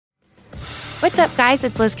What's up, guys?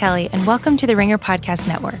 It's Liz Kelly, and welcome to the Ringer Podcast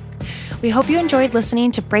Network. We hope you enjoyed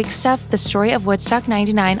listening to Break Stuff, the story of Woodstock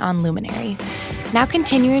 99 on Luminary. Now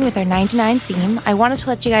continuing with our 99 theme, I wanted to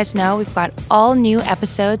let you guys know we've got all new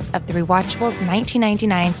episodes of the Rewatchables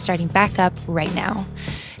 1999 starting back up right now.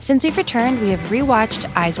 Since we've returned, we have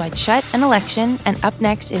rewatched Eyes Wide Shut and Election, and up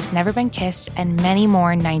next is Never Been Kissed and many more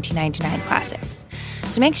 1999 classics.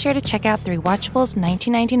 So make sure to check out the Rewatchables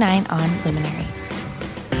 1999 on Luminary.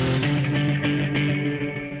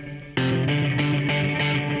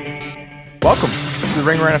 Welcome to the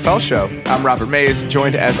Ringer NFL show. I'm Robert Mays,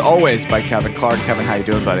 joined as always by Kevin Clark. Kevin, how you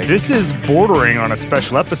doing, buddy? This is bordering on a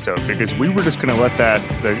special episode because we were just going to let that,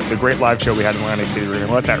 the great live show we had in Atlantic City, we were going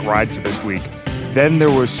to let that ride for this week. Then there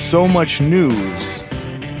was so much news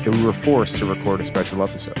that we were forced to record a special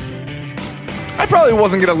episode. I probably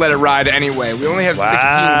wasn't going to let it ride anyway. We only have 16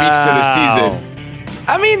 weeks of the season.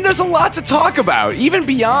 I mean, there's a lot to talk about, even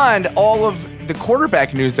beyond all of the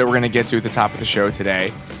quarterback news that we're going to get to at the top of the show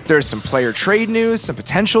today. There's some player trade news, some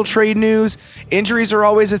potential trade news. Injuries are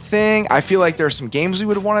always a thing. I feel like there's some games we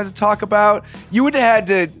would have wanted to talk about. You would have had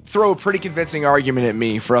to throw a pretty convincing argument at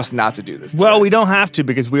me for us not to do this today. Well, we don't have to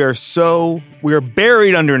because we are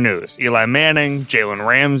buried under news. Eli Manning, Jalen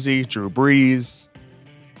Ramsey, Drew Brees.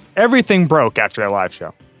 Everything broke after that live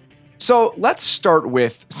show. So let's start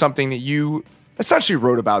with something that you essentially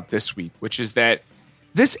wrote about this week, which is that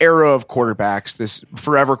this era of quarterbacks, this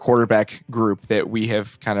forever quarterback group that we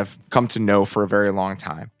have kind of come to know for a very long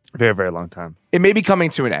time. Very, very long time. It may be coming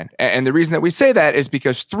to an end. And the reason that we say that is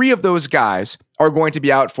because 3 of those guys are going to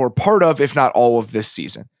be out for part of, if not all of this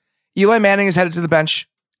season. Eli Manning is headed to the bench.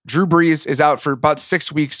 Drew Brees is out for about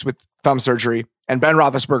 6 weeks with thumb surgery. And Ben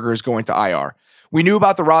Roethlisberger is going to IR. We knew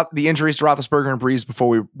about the injuries to Roethlisberger and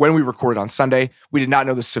Brees when we recorded on Sunday. We did not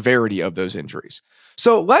know the severity of those injuries.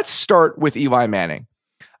 So let's start with Eli Manning.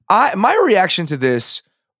 My reaction to this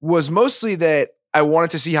was mostly that I wanted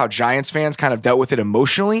to see how Giants fans kind of dealt with it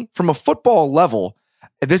emotionally. From a football level,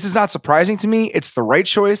 this is not surprising to me. It's the right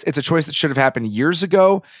choice. It's a choice that should have happened years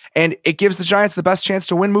ago, and it gives the Giants the best chance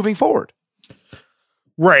to win moving forward.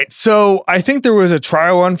 Right. So I think there was a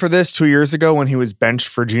trial run for this 2 years ago when he was benched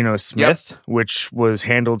for Geno Smith, which was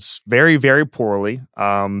handled very, very poorly,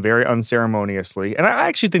 very unceremoniously. And I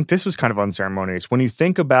actually think this was kind of unceremonious. When you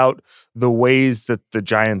think about the ways that the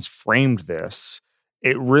Giants framed this,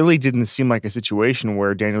 it really didn't seem like a situation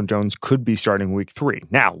where Daniel Jones could be starting week 3.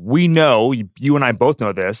 Now, we know, you and I both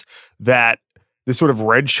know this, that the sort of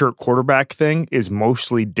red shirt quarterback thing is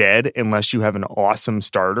mostly dead unless you have an awesome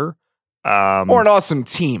starter. Or an awesome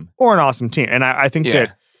team. And I think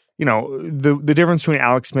that, you know, the difference between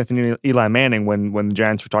Alex Smith and Eli Manning when the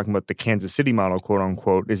Giants were talking about the Kansas City model, quote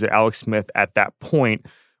unquote, is that Alex Smith at that point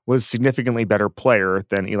was a significantly better player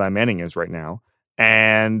than Eli Manning is right now.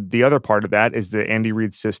 And the other part of that is that Andy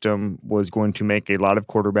Reid's system was going to make a lot of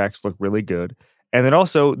quarterbacks look really good. And then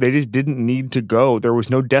also they just didn't need to go. There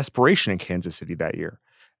was no desperation in Kansas City that year.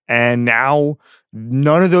 And now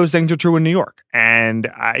none of those things are true in New York. And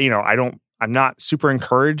I'm not super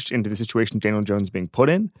encouraged into the situation Daniel Jones being put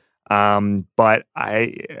in. But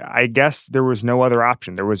I guess there was no other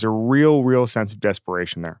option. There was a real sense of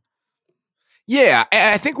desperation there. Yeah. And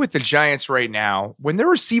I think with the Giants right now, when their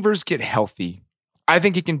receivers get healthy, I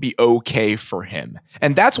think it can be okay for him.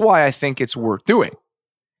 And that's why I think it's worth doing.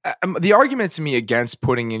 The argument to me against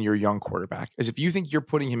putting in your young quarterback is if you think you're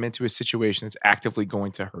putting him into a situation that's actively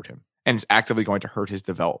going to hurt him and is actively going to hurt his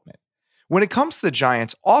development. When it comes to the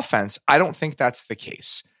Giants' offense, I don't think that's the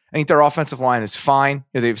case. I think their offensive line is fine.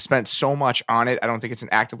 They've spent so much on it. I don't think it's an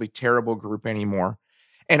actively terrible group anymore.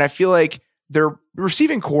 And I feel like their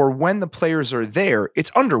receiving core, when the players are there, it's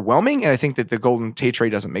underwhelming. And I think that the Golden Tate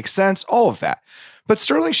trade doesn't make sense, all of that. But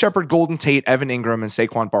Sterling Shepard, Golden Tate, Evan Ingram, and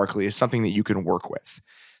Saquon Barkley is something that you can work with.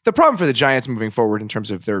 The problem for the Giants moving forward in terms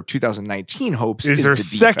of their 2019 hopes is their the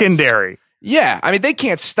secondary. Yeah, I mean, they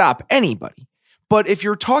can't stop anybody. But if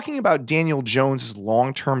you're talking about Daniel Jones'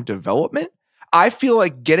 long-term development, I feel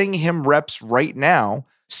like getting him reps right now,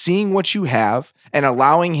 seeing what you have, and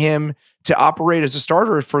allowing him to operate as a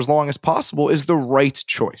starter for as long as possible is the right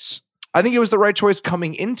choice. I think it was the right choice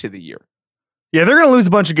coming into the year. Yeah, they're going to lose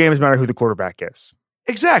a bunch of games no matter who the quarterback is.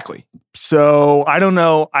 Exactly. So I don't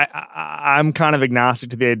know. I'm kind of agnostic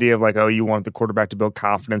to the idea of like, oh, you want the quarterback to build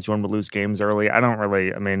confidence. You want him to lose games early. I don't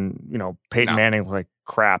really. I mean, you know, Peyton Manning like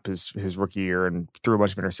crap his rookie year and threw a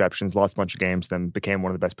bunch of interceptions, lost a bunch of games, then became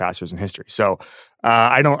one of the best passers in history. So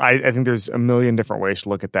I think there's a million different ways to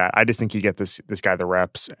look at that. I just think you get this guy the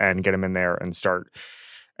reps and get him in there and start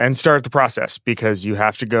the process because you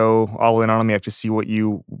have to go all in on him. You have to see what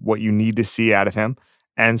you need to see out of him.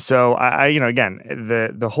 And so again,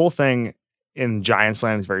 the whole thing in Giants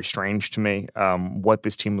land is very strange to me. What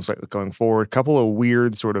this team was like going forward. A couple of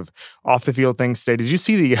weird sort of off the field things today. Did you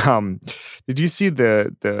see the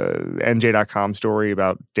NJ.com story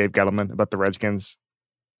about Dave Gettleman about the Redskins?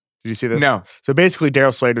 Did you see this? No. So basically,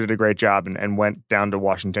 Darryl Slater did a great job and went down to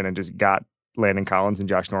Washington and just got Landon Collins and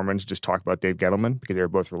Josh Norman to just talk about Dave Gettleman because they were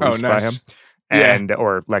both released by him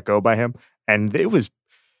or let go by him, and it was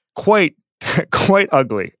quite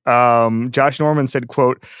ugly. Josh Norman said,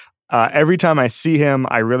 "quote Every time I see him,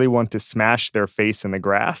 I really want to smash their face in the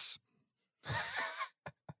grass."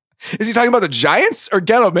 Is he talking about the Giants or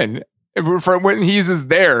Gettleman from when he uses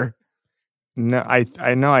there? No,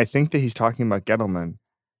 I know. I think that he's talking about Gettleman.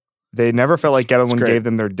 They never felt like Gettleman gave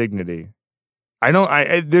them their dignity.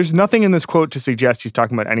 There's nothing in this quote to suggest he's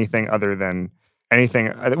talking about anything other than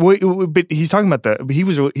anything. But he's talking about he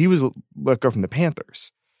was let go from the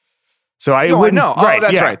Panthers. So I wouldn't. No, right,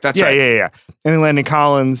 that's right. That's right. Yeah. And then Landon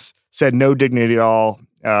Collins said no dignity at all.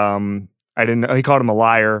 I didn't know. He called him a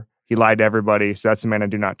liar. He lied to everybody. So that's a man I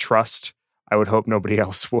do not trust. I would hope nobody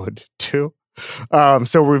else would too.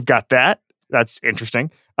 So we've got that. That's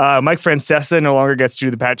interesting. Mike Francesa no longer gets to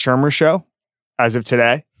do the Pat Shurmur show as of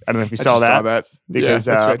today. I don't know if you saw that. Because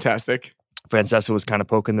that's fantastic. Francesa was kind of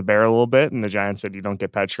poking the bear a little bit, and the Giants said you don't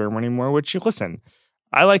get Pat Shurmur anymore. Which, listen,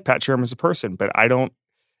 I like Pat Shurmur as a person, but I don't.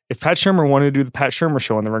 If Pat Shurmur wanted to do the Pat Shurmur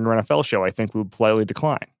show on the Ringer NFL show, I think we would politely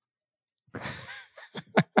decline.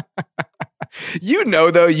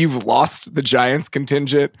 Though, you've lost the Giants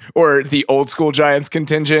contingent or the old school Giants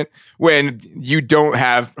contingent when you don't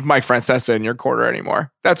have Mike Francesa in your corner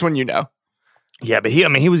anymore. That's when you know. Yeah, but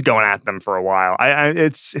he was going at them for a while.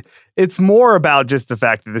 It's more about just the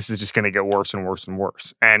fact that this is just going to get worse and worse and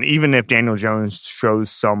worse. And even if Daniel Jones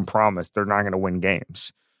shows some promise, they're not going to win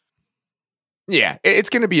games. Yeah, it's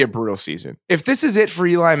going to be a brutal season. If this is it for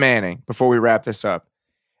Eli Manning, before we wrap this up,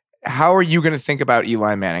 how are you going to think about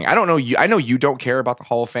Eli Manning? I don't know. I know you don't care about the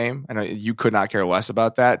Hall of Fame. I know you could not care less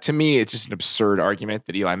about that. To me, it's just an absurd argument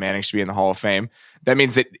that Eli Manning should be in the Hall of Fame. That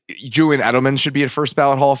means that Julian Edelman should be a first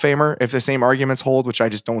ballot Hall of Famer if the same arguments hold, which I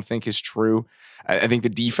just don't think is true. I think the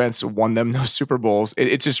defense won them those Super Bowls.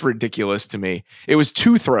 It's just ridiculous to me. It was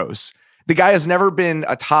 2 throws. The guy has never been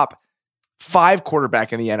a top 5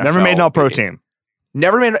 quarterback in the NFL. Never made an all-pro team.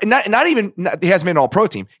 Never made, he hasn't made an all-pro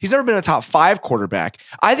team. He's never been a top 5 quarterback.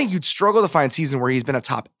 I think you'd struggle to find a season where he's been a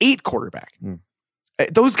top 8 quarterback.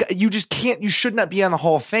 Those guys, you should not be on the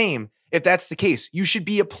Hall of Fame if that's the case. You should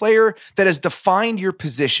be a player that has defined your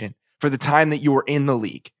position for the time that you were in the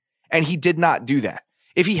league. And he did not do that.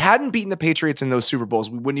 If he hadn't beaten the Patriots in those Super Bowls,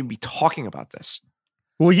 we wouldn't even be talking about this.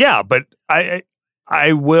 Well, yeah, but I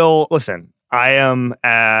will, listen, I am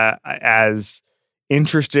as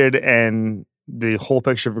interested in the whole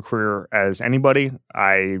picture of a career as anybody.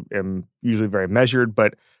 I am usually very measured,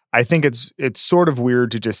 but I think it's sort of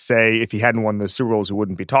weird to just say if he hadn't won the Super Bowls, we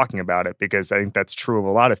wouldn't be talking about it, because I think that's true of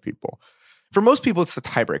a lot of people. For most people, it's the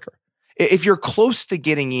tiebreaker. If you're close to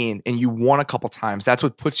getting in and you won a couple times, that's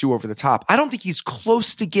what puts you over the top. I don't think he's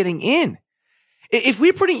close to getting in. If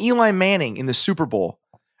we're putting Eli Manning in the Super Bowl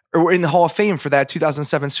or in the Hall of Fame for that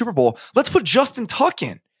 2007 Super Bowl, let's put Justin Tuck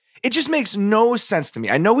in. It just makes no sense to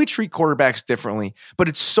me. I know we treat quarterbacks differently, but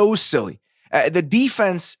it's so silly. The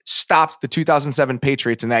defense stopped the 2007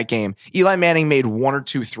 Patriots in that game. Eli Manning made 1 or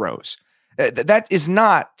 2 throws. That is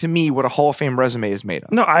not, to me, what a Hall of Fame resume is made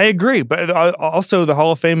of. No, I agree. But also, the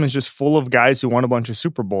Hall of Fame is just full of guys who won a bunch of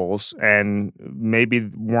Super Bowls and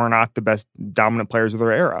maybe were not the best dominant players of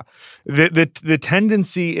their era. The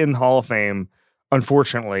tendency in the Hall of Fame,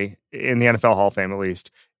 unfortunately, in the NFL Hall of Fame at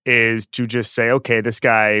least, is to just say, okay, this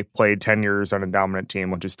guy played 10 years on a dominant team,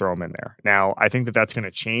 we'll just throw him in there. Now, I think that that's going to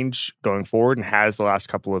change going forward and has the last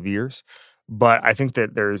couple of years. But I think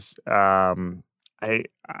that there's, my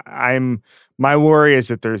worry is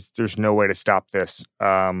that there's no way to stop this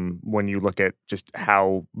when you look at just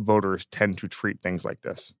how voters tend to treat things like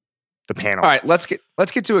this. The panel. All right, let's get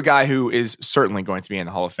to a guy who is certainly going to be in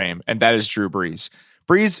the Hall of Fame, and that is Drew Brees.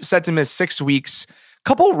 Brees set to miss 6 weeks.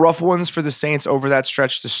 Couple rough ones for the Saints over that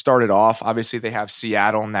stretch to start it off. Obviously, they have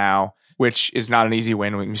Seattle now, which is not an easy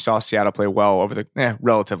win. When you saw Seattle play well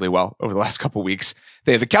relatively well over the last couple weeks.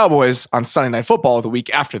 They have the Cowboys on Sunday Night Football the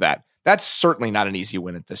week after that. That's certainly not an easy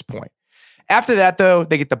win at this point. After that, though,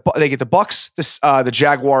 they get the Bucks, the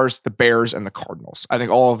Jaguars, the Bears, and the Cardinals. I think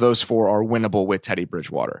all of those 4 are winnable with Teddy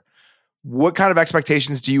Bridgewater. What kind of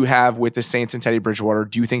expectations do you have with the Saints and Teddy Bridgewater?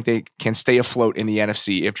 Do you think they can stay afloat in the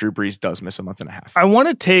NFC if Drew Brees does miss a month and a half? I want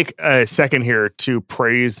to take a second here to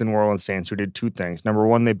praise the New Orleans Saints, who did 2 things. Number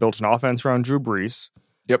one, they built an offense around Drew Brees.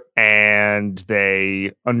 Yep. And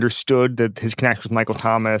they understood that his connection with Michael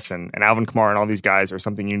Thomas and Alvin Kamara and all these guys are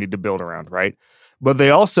something you need to build around, right? But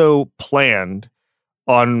they also planned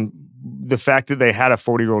on the fact that they had a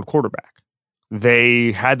 40-year-old quarterback.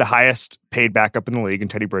 They had the highest paid backup in the league in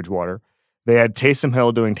Teddy Bridgewater. They had Taysom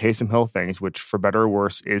Hill doing Taysom Hill things, which for better or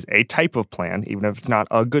worse is a type of plan, even if it's not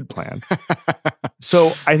a good plan.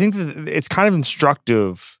 So I think that it's kind of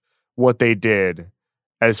instructive what they did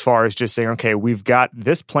as far as just saying, okay, we've got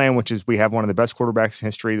this plan, which is we have one of the best quarterbacks in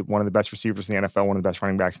history, one of the best receivers in the NFL, one of the best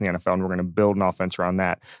running backs in the NFL, and we're going to build an offense around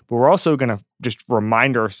that. But we're also going to just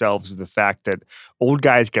remind ourselves of the fact that old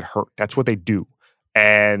guys get hurt. That's what they do.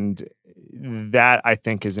 And that, I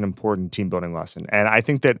think, is an important team building lesson. And I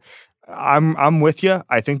think that I'm with you.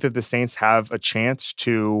 I think that the Saints have a chance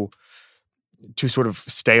to sort of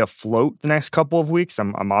stay afloat the next couple of weeks.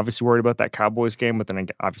 I'm obviously worried about that Cowboys game, but then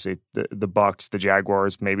obviously the Bucs, the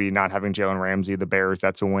Jaguars, maybe not having Jalen Ramsey, the Bears,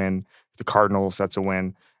 that's a win. The Cardinals, that's a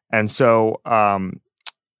win. And so,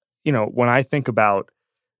 when I think about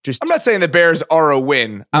I'm not saying the Bears are a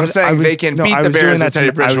win. I'm saying they can beat the Bears with Teddy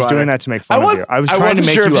Bridgewater. I was doing that to make fun of you. I was trying to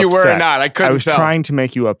make you upset. I wasn't sure if you were or not. I couldn't tell. Trying to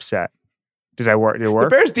make you upset. Did it work? The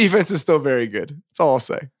Bears defense is still very good. That's all I'll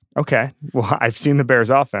say. Okay. Well, I've seen the Bears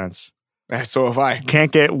offense. So have I. You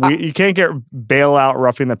can't get bailout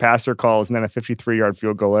roughing the passer calls and then a 53-yard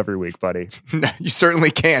field goal every week, buddy. No, you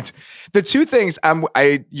certainly can't. The two things we're on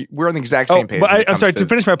the exact same page. But I'm sorry to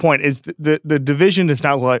finish my point is the division does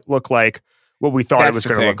not look like what we thought it was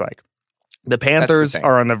going to look like. The Panthers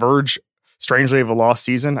are on the verge, strangely, of a lost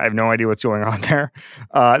season. I have no idea what's going on there.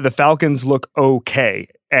 The Falcons look okay,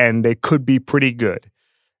 and they could be pretty good.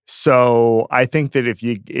 So I think that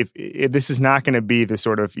if this is not going to be the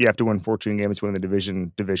sort of you have to win 14 games to win the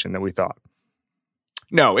division that we thought.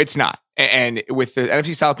 No, it's not. And with the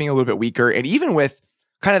NFC South being a little bit weaker, and even with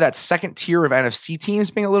kind of that second tier of NFC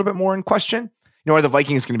teams being a little bit more in question, are the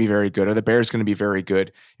Vikings going to be very good? Are the Bears going to be very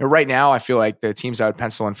good? Right now, I feel like the teams I would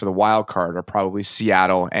pencil in for the wild card are probably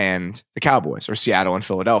Seattle and the Cowboys, or Seattle and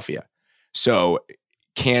Philadelphia. So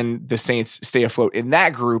can the Saints stay afloat in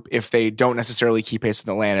that group if they don't necessarily keep pace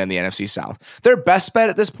with Atlanta and the NFC South? Their best bet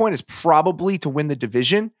at this point is probably to win the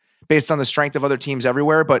division based on the strength of other teams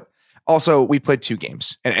everywhere. But also, we played 2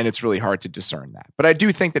 games, and it's really hard to discern that. But I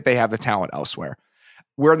do think that they have the talent elsewhere.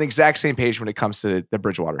 We're on the exact same page when it comes to the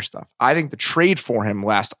Bridgewater stuff. I think the trade for him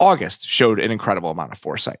last August showed an incredible amount of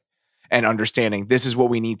foresight and understanding this is what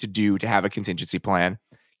we need to do to have a contingency plan.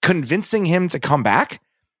 Convincing him to come back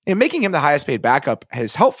and making him the highest paid backup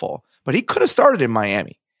is helpful, but he could have started in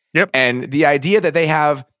Miami. Yep. And the idea that they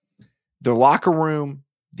have the locker room,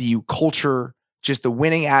 the culture, just the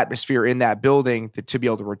winning atmosphere in that building to be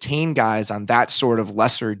able to retain guys on that sort of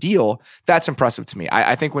lesser deal, that's impressive to me.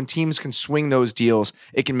 I think when teams can swing those deals,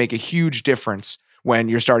 it can make a huge difference when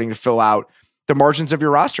you're starting to fill out the margins of your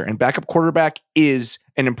roster, and backup quarterback is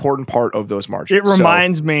an important part of those margins. It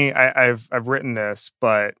reminds me, I've written this,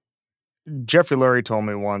 but Jeffrey Lurie told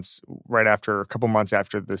me once, right after a couple months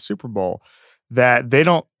after the Super Bowl, that they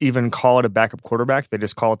don't even call it a backup quarterback. They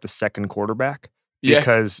just call it the second quarterback.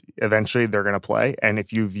 Because eventually they're going to play. And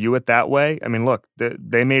if you view it that way, I mean, look,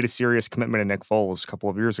 they made a serious commitment to Nick Foles a couple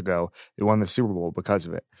of years ago. They won the Super Bowl because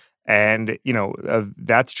of it. And,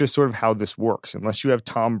 that's just sort of how this works. Unless you have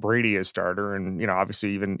Tom Brady as starter and,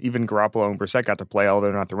 obviously even Garoppolo and Brissett got to play,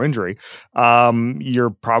 although not through injury,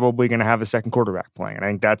 you're probably going to have a second quarterback playing. And I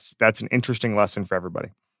think that's an interesting lesson for everybody.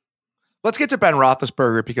 Let's get to Ben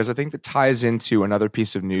Roethlisberger, because I think that ties into another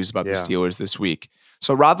piece of news about the Steelers this week.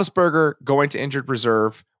 So Roethlisberger going to injured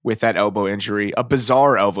reserve with that elbow injury, a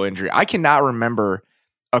bizarre elbow injury. I cannot remember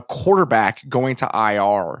a quarterback going to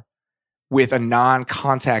IR with a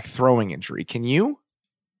non-contact throwing injury. Can you?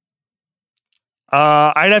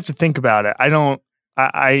 I'd have to think about it. I don't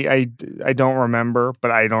remember,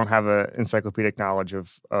 but I don't have an encyclopedic knowledge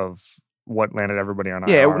of what landed everybody on IR.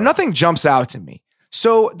 Yeah, nothing jumps out to me.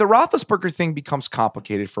 So the Roethlisberger thing becomes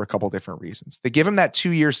complicated for a couple of different reasons. They give him that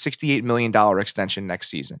 2-year, $68 million extension next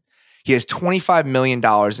season. He has $25 million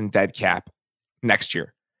in dead cap next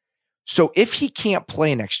year. So if he can't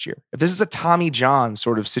play next year, if this is a Tommy John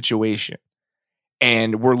sort of situation,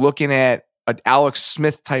 and we're looking at an Alex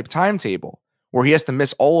Smith type timetable where he has to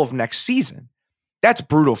miss all of next season, that's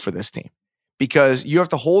brutal for this team, because you have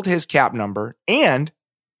to hold his cap number, and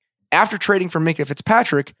after trading for Minkah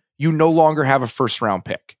Fitzpatrick, you no longer have a first-round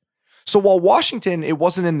pick. So while Washington, it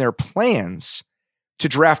wasn't in their plans to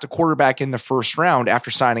draft a quarterback in the first round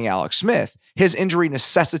after signing Alex Smith, his injury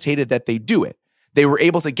necessitated that they do it. They were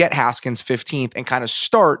able to get Haskins 15th and kind of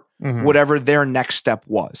start whatever their next step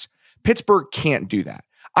was. Pittsburgh can't do that.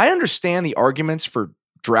 I understand the arguments for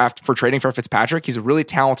draft for trading for Fitzpatrick. He's a really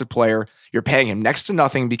talented player. You're paying him next to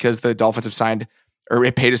nothing because the Dolphins have signed or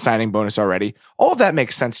paid a signing bonus already. All of that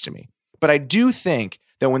makes sense to me. But I do think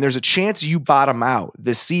that when there's a chance you bottom out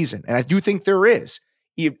this season, and I do think there is,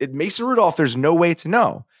 Mason Rudolph, there's no way to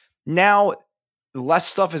know. Now, less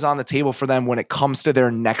stuff is on the table for them when it comes to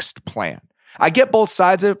their next plan. I get both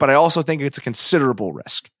sides of it, but I also think it's a considerable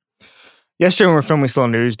risk. Yesterday when we were filming Slow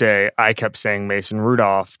News Day, I kept saying Mason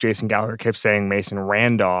Rudolph, Jason Gallagher kept saying Mason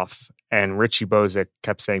Randolph, and Richie Bozick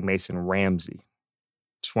kept saying Mason Ramsey.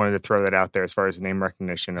 Just wanted to throw that out there as far as name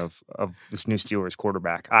recognition of this new Steelers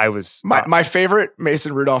quarterback. I was my favorite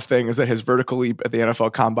Mason Rudolph thing is that his vertical leap at the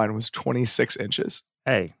NFL Combine was 26 inches.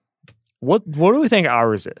 Hey, what do we think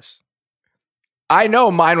ours is? I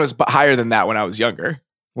know mine was higher than that when I was younger.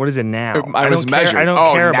 What is it now? I was measured. I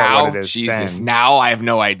don't care about what it is. Jesus, then. Now I have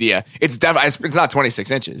no idea. It's definitely it's not 26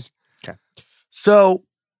 inches. Okay, so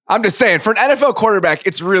I'm just saying for an NFL quarterback,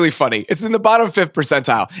 it's really funny. It's in the bottom 5th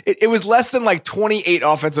percentile. It was less than like 28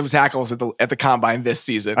 offensive tackles at the combine this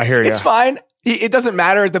season. I hear you. It's fine. It doesn't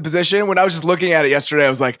matter at the position. When I was just looking at it yesterday, I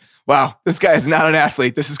was like, "Wow, this guy is not an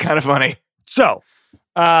athlete. This is kind of funny." So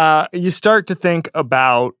you start to think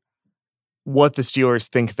about what the Steelers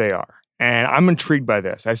think they are. And I'm intrigued by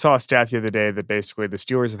this. I saw a stat the other day that basically the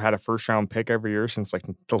Steelers have had a first-round pick every year since like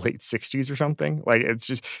the late 60s or something. Like it's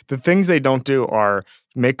just the things they don't do are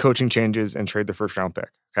make coaching changes and trade the first-round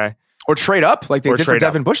pick, okay? Or trade up like they did for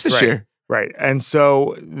Devin Bush this year. Right. And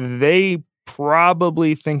so they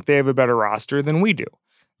probably think they have a better roster than we do.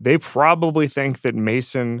 They probably think that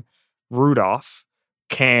Mason Rudolph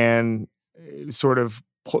can sort of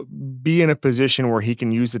be in a position where he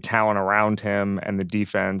can use the talent around him and the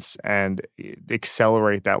defense and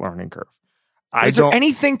accelerate that learning curve. Is there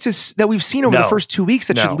anything that we've seen over the first 2 weeks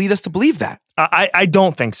that should lead us to believe that? I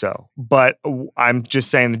don't think so, but I'm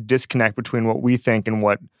just saying the disconnect between what we think and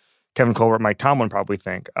what Kevin Colbert, Mike Tomlin probably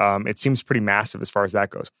think, it seems pretty massive as far as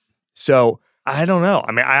that goes. So I don't know.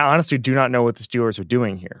 I mean, I honestly do not know what the Steelers are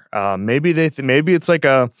doing here. Maybe maybe it's like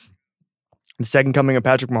the second coming of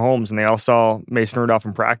Patrick Mahomes, and they all saw Mason Rudolph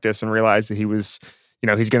in practice and realized that he was,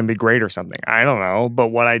 he's going to be great or something. I don't know. But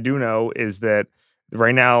what I do know is that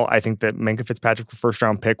right now, I think that Minkah Fitzpatrick, the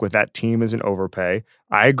first-round pick with that team, is an overpay.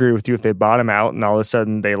 I agree with you. If they bottom out and all of a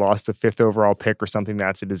sudden they lost the 5th overall pick or something,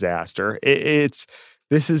 that's a disaster.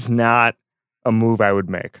 This is not a move I would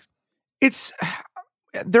make.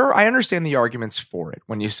 I understand the arguments for it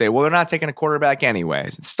when you say, well, they're not taking a quarterback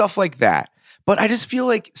anyways. It's stuff like that. But I just feel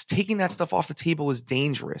like taking that stuff off the table is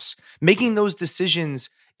dangerous. Making those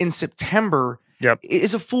decisions in September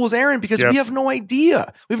is a fool's errand because we have no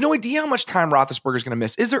idea. We have no idea how much time Roethlisberger's going to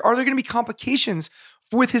miss. Are there going to be complications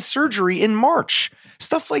with his surgery in March?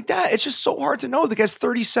 Stuff like that. It's just so hard to know. The guy's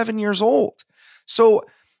 37 years old. So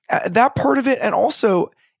that part of it, and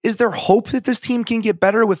also, is there hope that this team can get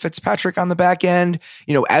better with Fitzpatrick on the back end?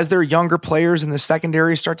 As their younger players in the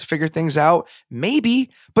secondary start to figure things out, maybe.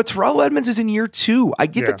 But Terrell Edmunds is in year 2. I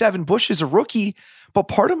get that Devin Bush is a rookie, but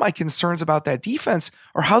part of my concerns about that defense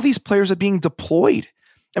are how these players are being deployed.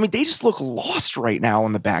 I mean, they just look lost right now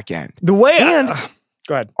on the back end. Go ahead.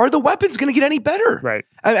 Are the weapons going to get any better? Right.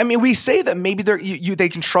 I mean, we say that maybe they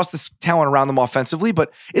can trust this talent around them offensively,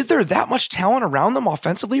 but is there that much talent around them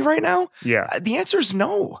offensively right now? Yeah. The answer is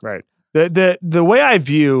no. Right. The way I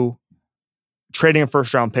view trading a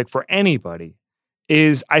first-round pick for anybody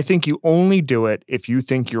is I think you only do it if you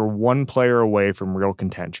think you're one player away from real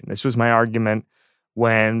contention. This was my argument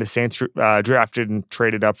when the Saints drafted and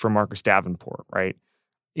traded up for Marcus Davenport, right?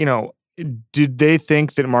 Did they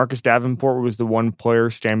think that Marcus Davenport was the one player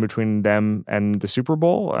standing between them and the Super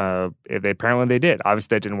Bowl? Apparently they did.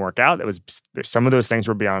 Obviously, that didn't work out. Some of those things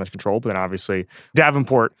were beyond his control, but then obviously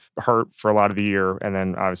Davenport hurt for a lot of the year, and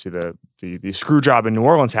then obviously the screw job in New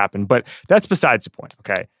Orleans happened. But that's besides the point,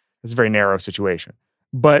 okay? It's a very narrow situation.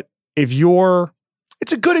 But it's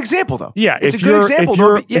a good example, though. Yeah, it's a good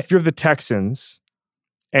example. If you're the Texans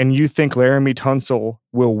and you think Laramie Tunsil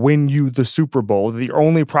will win you the Super Bowl, the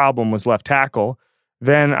only problem was left tackle,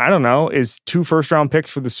 then I don't know, is 2 first-round picks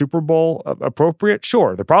for the Super Bowl appropriate?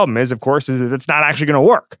 Sure. The problem is, of course, is that it's not actually going to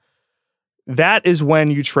work. That is when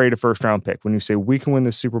you trade a first-round pick, when you say, we can win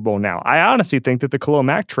the Super Bowl now. I honestly think that the Khalil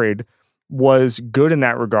Mack trade was good in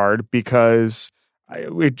that regard because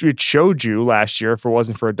it showed you last year, if it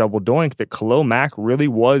wasn't for a double doink, that Khalil Mack really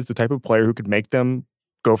was the type of player who could make them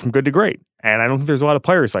go from good to great. And I don't think there's a lot of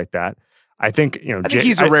players like that. I think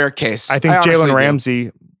he's a rare case. I think Jalen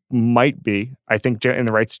Ramsey might be. I think in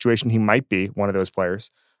the right situation, he might be one of those players.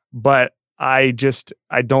 But I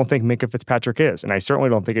don't think Minkah Fitzpatrick is. And I certainly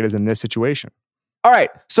don't think it is in this situation. All right.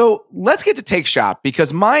 So let's get to Take Shop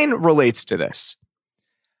because mine relates to this.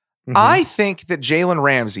 I think that Jalen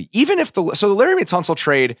Ramsey, even if the Laramie Tunsil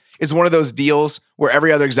trade is one of those deals where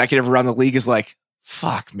every other executive around the league is like,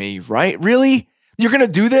 fuck me, right? Really? You're going to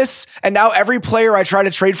do this? And now every player I try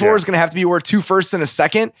to trade for is going to have to be worth 2 firsts and a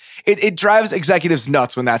second. It drives executives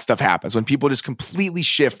nuts when that stuff happens, when people just completely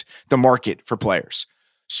shift the market for players.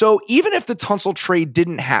 So even if the Tunsil trade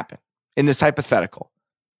didn't happen in this hypothetical,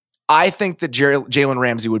 I think that Jalen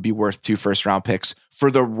Ramsey would be worth 2 first-round picks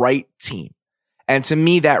for the right team. And to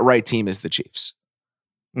me, that right team is the Chiefs.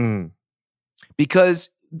 Because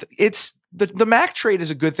it's the Mac trade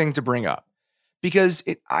is a good thing to bring up. Because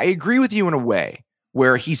I agree with you in a way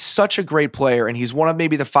where he's such a great player and he's one of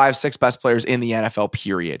maybe the 5-6 best players in the NFL,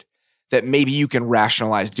 period, that maybe you can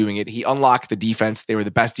rationalize doing it. He unlocked the defense. They were the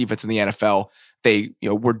best defense in the NFL. They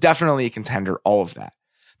were definitely a contender, all of that.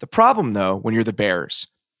 The problem, though, when you're the Bears,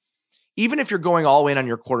 even if you're going all in on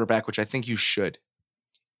your quarterback, which I think you should,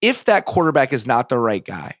 if that quarterback is not the right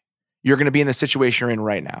guy, you're going to be in the situation you're in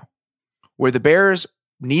right now, where the Bears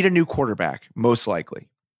need a new quarterback, most likely,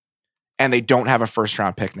 and they don't have a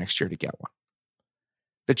first-round pick next year to get one.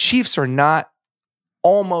 The Chiefs are not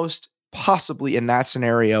almost possibly in that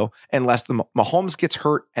scenario unless the Mahomes gets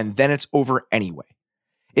hurt and then it's over anyway.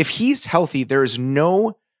 If he's healthy, there is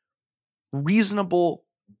no reasonable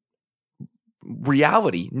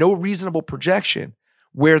reality, no reasonable projection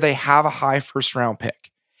where they have a high first-round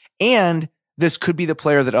pick. And this could be the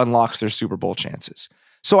player that unlocks their Super Bowl chances.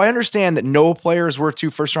 So I understand that no player is worth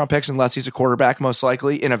 2 first-round picks unless he's a quarterback, most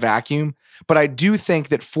likely, in a vacuum. But I do think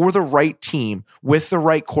that for the right team, with the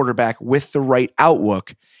right quarterback, with the right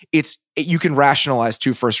outlook, you can rationalize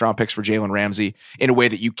 2 first-round picks for Jalen Ramsey in a way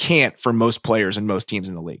that you can't for most players and most teams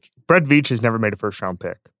in the league. Brett Veach has never made a first-round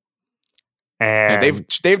pick. And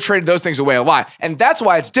they've traded those things away a lot. And that's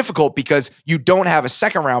why it's difficult, because you don't have a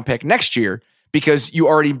second-round pick next year because you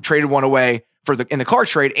already traded one away in the Clark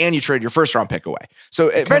trade, and you traded your first-round pick away. So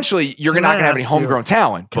eventually, you're not going to have any homegrown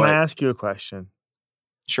talent. Can I ask you a question?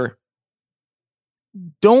 Sure.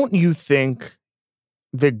 Don't you think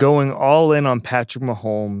that going all in on Patrick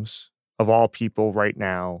Mahomes, of all people right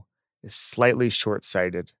now, is slightly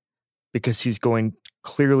short-sighted because he's going to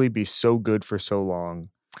clearly be so good for so long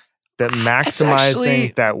that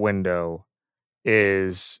maximizing that window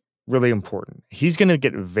is really important? He's going to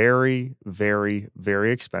get very, very,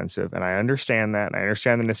 very expensive, and I understand that, and I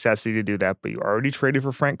understand the necessity to do that, but you already traded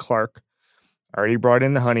for Frank Clark, already brought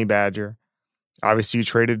in the Honey Badger. Obviously, you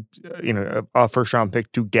traded a first-round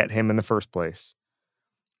pick to get him in the first place.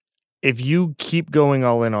 If you keep going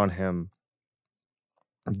all in on him,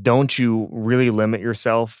 don't you really limit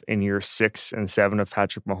yourself in year 6 and 7 of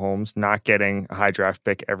Patrick Mahomes not getting a high draft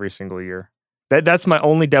pick every single year? That's my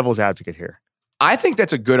only devil's advocate here. I think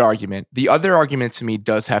that's a good argument. The other argument to me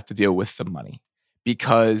does have to deal with the money,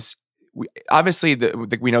 because obviously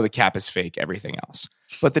we know the cap is fake, everything else.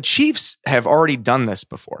 But the Chiefs have already done this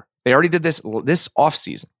before. They already did this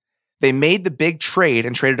offseason. They made the big trade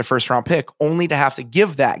and traded a first-round pick only to have to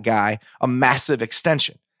give that guy a massive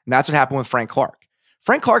extension. And that's what happened with Frank Clark.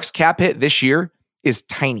 Frank Clark's cap hit this year is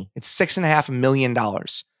tiny. It's $6.5 million.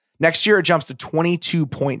 Next year, it jumps to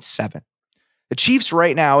 22.7. The Chiefs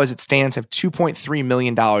right now, as it stands, have $2.3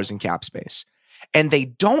 million in cap space. And they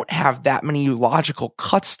don't have that many logical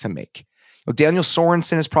cuts to make. Daniel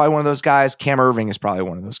Sorensen is probably one of those guys. Cam Irving is probably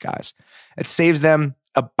one of those guys. It saves them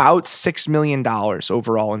about $6 million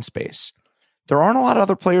overall in space. There aren't a lot of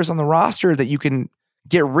other players on the roster that you can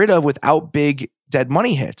get rid of without big dead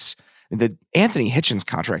money hits. The Anthony Hitchens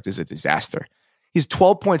contract is a disaster. He's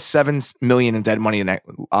 $12.7 million in dead money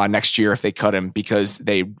next year if they cut him, because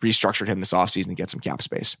they restructured him this offseason to get some cap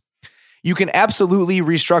space. You can absolutely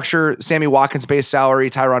restructure Sammy Watkins' base salary,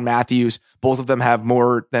 Tyrann Mathieu. Both of them have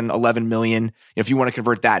more than $11 million. If you want to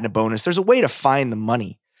convert that into bonus, there's a way to find the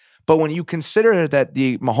money. But when you consider that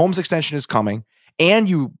the Mahomes extension is coming, and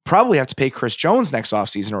you probably have to pay Chris Jones next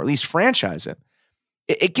offseason, or at least franchise him,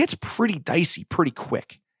 it gets pretty dicey pretty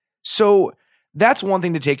quick. So that's one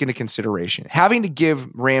thing to take into consideration. Having to give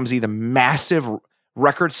Ramsey the massive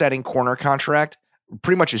record-setting corner contract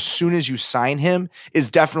pretty much as soon as you sign him is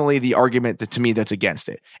definitely the argument that, to me, that's against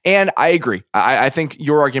it. And I agree. I think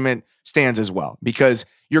your argument stands as well, because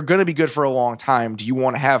you're going to be good for a long time. Do you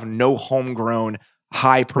want to have no homegrown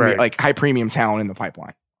high premium talent in the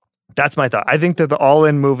pipeline? That's my thought. I think that the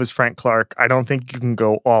all-in move is Frank Clark. I don't think you can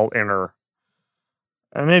go all-inner.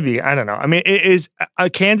 Maybe, I don't know. I mean,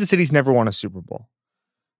 Kansas City's never won a Super Bowl.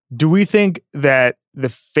 Do we think that the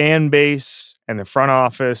fan base and the front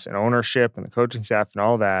office and ownership and the coaching staff and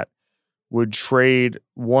all that would trade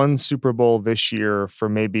one Super Bowl this year for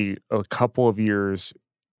maybe a couple of years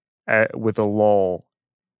with a lull,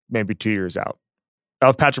 maybe 2 years out?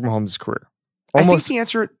 of Patrick Mahomes' career? I think the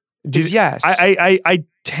answer is yes. I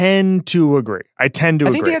tend to agree. I think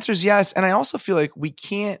the answer is yes. And I also feel like you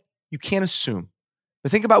can't assume.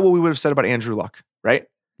 But think about what we would have said about Andrew Luck, right?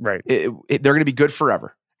 Right. They're going to be good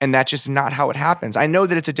forever. And that's just not how it happens. I know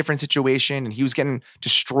that it's a different situation and he was getting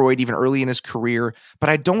destroyed even early in his career, but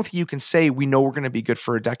I don't think you can say we know we're going to be good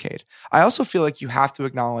for a decade. I also feel like you have to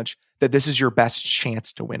acknowledge that this is your best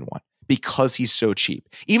chance to win one because he's so cheap.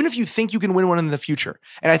 Even if you think you can win one in the future.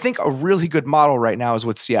 And I think a really good model right now is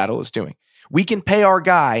what Seattle is doing. We can pay our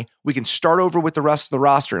guy, we can start over with the rest of the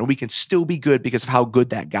roster, and we can still be good because of how good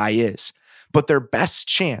that guy is. But their best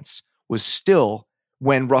chance was still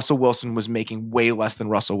when Russell Wilson was making way less than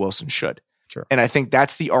Russell Wilson should. Sure. And I think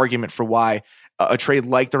that's the argument for why a trade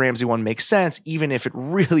like the Ramsey one makes sense, even if it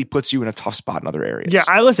really puts you in a tough spot in other areas. Yeah,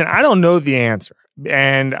 I don't know the answer.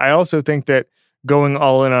 And I also think that going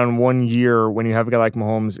all in on 1 year when you have a guy like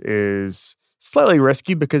Mahomes is slightly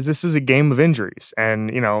risky because this is a game of injuries.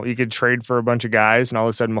 And, you could trade for a bunch of guys and all of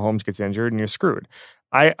a sudden Mahomes gets injured and you're screwed.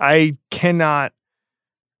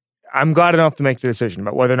 I'm glad enough to make the decision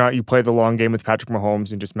about whether or not you play the long game with Patrick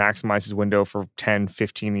Mahomes and just maximize his window for 10,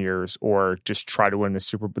 15 years or just try to win the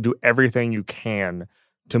Super Bowl. Do everything you can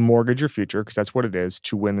to mortgage your future, because that's what it is,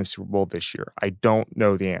 to win the Super Bowl this year. I don't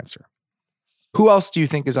know the answer. Who else do you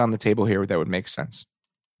think is on the table here that would make sense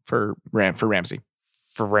for Ramsey?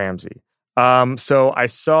 For Ramsey. So I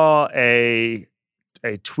saw a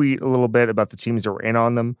tweet a little bit about the teams that were in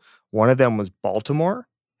on them. One of them was Baltimore.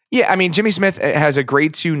 Yeah, I mean, Jimmy Smith has a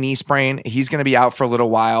grade 2 knee sprain. He's going to be out for a little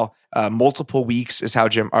while. Multiple weeks is how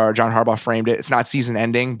John Harbaugh framed it. It's not season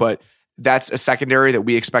ending, but that's a secondary that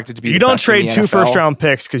we expected to be. You don't trade 2 first-round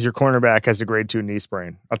picks because your cornerback has a grade 2 knee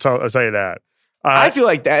sprain. I'll tell you that. I feel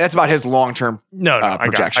like that's about his long-term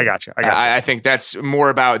projection. I got you. I think that's more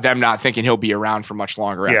about them not thinking he'll be around for much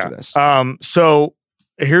longer after this. So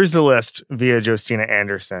here's the list via Josina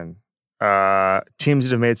Anderson. Teams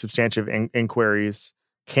that have made substantive inquiries.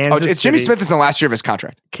 Jimmy Smith is in the last year of his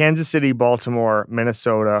contract. Kansas City, Baltimore,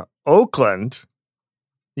 Minnesota, Oakland.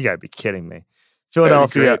 You got to be kidding me.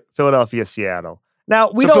 Philadelphia, Seattle.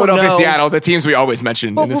 Now we don't Philadelphia, know, Seattle, the teams we always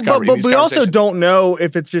mention in this conversation. But we also don't know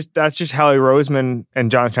if that's just Howie Roseman and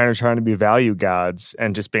John Schneider trying to be value gods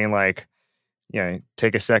and just being like,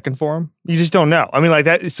 take a second for him. You just don't know. I mean, like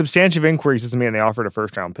that substantive inquiries doesn't mean they offered a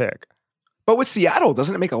first round pick. But with Seattle,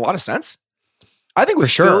 doesn't it make a lot of sense? I think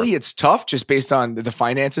with Philly, it's tough just based on the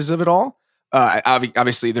finances of it all.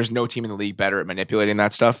 Obviously, there's no team in the league better at manipulating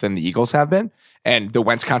that stuff than the Eagles have been. And the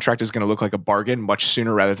Wentz contract is going to look like a bargain much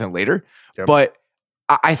sooner rather than later. Yep. But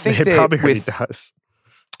I think it probably already does.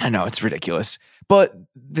 I know, it's ridiculous. But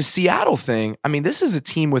the Seattle thing, I mean, this is a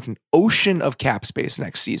team with an ocean of cap space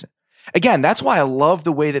next season. Again, that's why I love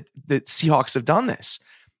the way that the Seahawks have done this.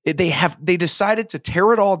 They decided to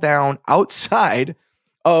tear it all down outside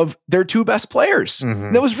of their 2 best players.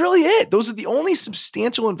 Mm-hmm. That was really it. Those are the only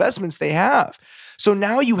substantial investments they have. So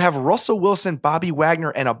now you have Russell Wilson, Bobby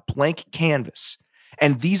Wagner, and a blank canvas.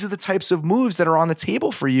 And these are the types of moves that are on the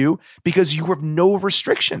table for you because you have no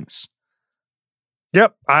restrictions.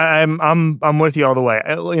 Yep, I'm with you all the way.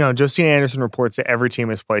 Josina Anderson reports that every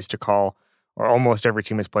team is placed to call, or almost every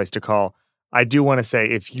team is placed to call. I do want to say,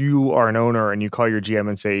 if you are an owner and you call your GM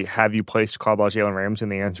and say, "Have you placed a call about Jalen Ramsey?"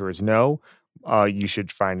 and the answer is no, you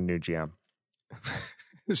should find a new GM.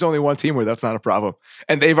 There's only one team where that's not a problem.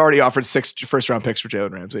 And they've already offered 6 first-round picks for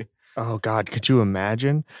Jalen Ramsey. Oh, God. Could you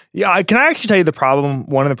imagine? Yeah, can I actually tell you the problem?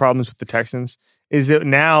 One of the problems with the Texans is that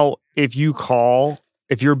now if you're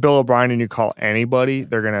Bill O'Brien and you call anybody,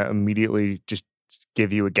 they're going to immediately just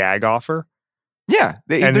give you a gag offer. Yeah.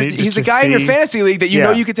 He's a guy in your fantasy league that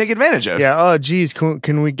you could take advantage of. Yeah. Oh, geez.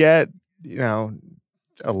 Can we get,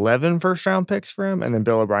 11 first-round picks for him? And then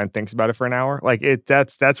Bill O'Brien thinks about it for an hour. Like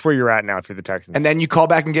that's where you're at now if you're the Texans. And then you call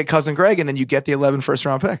back and get Cousin Greg, and then you get the 11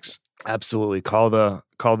 first-round picks. Absolutely. Call the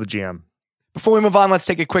GM. Before we move on, let's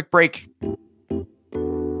take a quick break.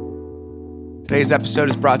 Today's episode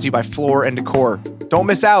is brought to you by Floor & Decor. Don't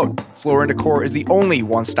miss out. Floor & Decor is the only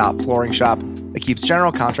one-stop flooring shop that keeps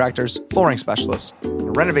general contractors, flooring specialists,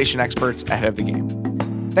 and renovation experts ahead of the game.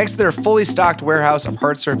 Thanks to their fully stocked warehouse of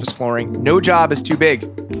hard surface flooring, no job is too big.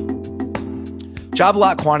 Job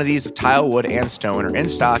lot quantities of tile, wood, and stone are in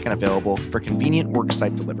stock and available for convenient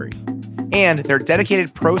worksite delivery. And their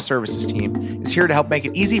dedicated pro services team is here to help make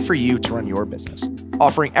it easy for you to run your business,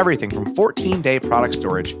 offering everything from 14-day product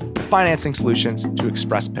storage to financing solutions to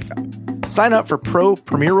express pickup. Sign up for Pro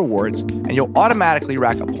Premier Rewards, and you'll automatically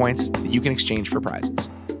rack up points that you can exchange for prizes.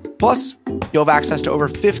 Plus, you'll have access to over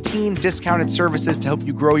 15 discounted services to help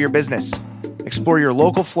you grow your business. Explore your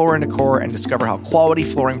local Floor & Decor and discover how quality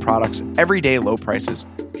flooring products at everyday low prices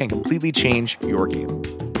can completely change your game.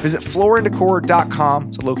 Visit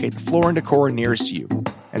flooranddecor.com to locate the Floor & Decor nearest you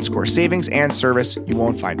and score savings and service you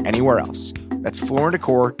won't find anywhere else. That's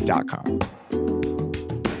flooranddecor.com.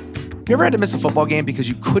 You ever had to miss a football game because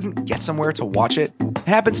you couldn't get somewhere to watch it? It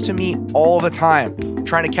happens to me all the time.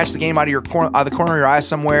 Trying to catch the game out of the corner of your eye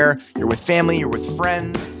somewhere. You're with family, you're with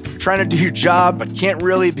friends. You're trying to do your job, but can't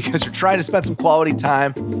really because you're trying to spend some quality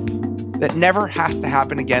time. That never has to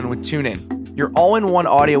happen again with TuneIn, your all-in-one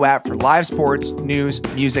audio app for live sports, news,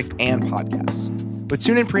 music, and podcasts. With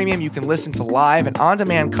TuneIn Premium, you can listen to live and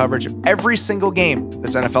on-demand coverage of every single game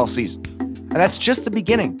this NFL season. And that's just the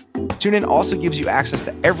beginning. TuneIn also gives you access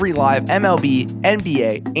to every live MLB,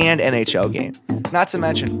 NBA, and NHL game, not to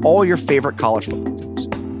mention all your favorite college football teams.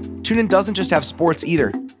 TuneIn doesn't just have sports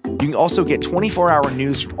either. You can also get 24-hour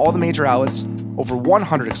news from all the major outlets, over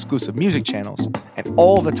 100 exclusive music channels, and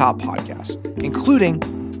all the top podcasts, including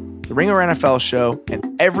the Ringer NFL show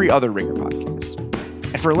and every other Ringer podcast.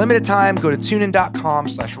 And for a limited time, go to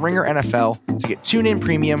tunein.com/RingerNFL to get TuneIn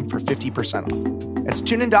Premium for 50% off. That's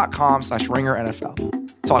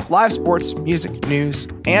tunein.com/RingerNFL. Talk live sports, music, news,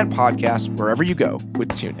 and podcasts wherever you go with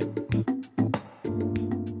TuneIn.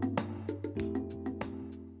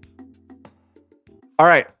 All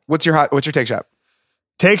right, what's your take shop?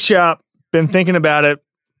 Take shop. Been thinking about it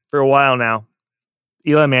for a while now.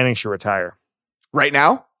 Eli Manning should retire. Right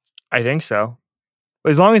now? I think so.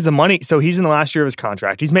 As long as the money, so he's in the last year of his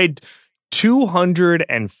contract. He's made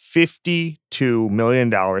 $252 million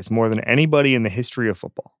more than anybody in the history of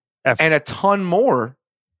football. And a ton more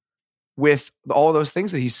with all those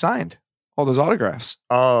things that he signed, all those autographs.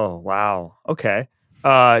 Oh, wow. Okay.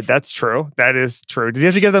 That's true. That is true. Did he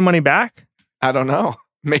have to give the money back? I don't know.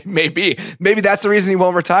 Maybe that's the reason he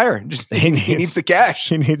won't retire. Just he needs the cash.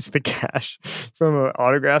 He needs the cash from an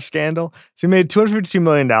autograph scandal. So he made $252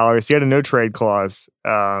 million. He had a no trade clause.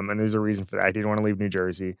 And there's a reason for that. He didn't want to leave New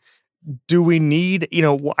Jersey. Do we need,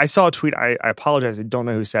 I saw a tweet. I apologize. I don't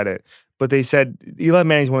know who said it, but they said Eli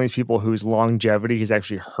Manning's one of these people whose longevity has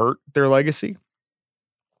actually hurt their legacy.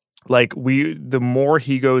 Like the more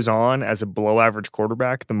he goes on as a below average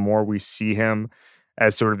quarterback, the more we see him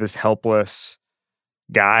as sort of this helpless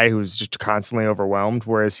guy who's just constantly overwhelmed.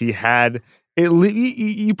 Whereas he had,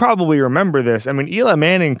 you probably remember this. I mean, Eli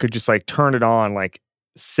Manning could just like turn it on like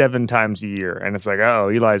 7 times a year. And it's like, oh,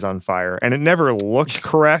 Eli's on fire. And it never looked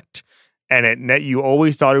correct. And you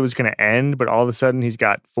always thought it was going to end. But all of a sudden he's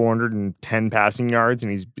got 410 passing yards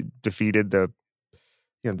and he's defeated the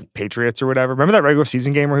Patriots or whatever. Remember that regular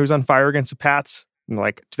season game where he was on fire against the Pats in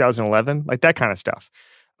like 2011? Like that kind of stuff.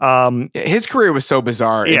 His career was so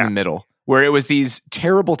bizarre in the middle, where it was these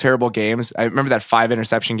terrible, terrible games. I remember that 5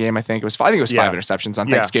 interception game. I think it was 5 interceptions on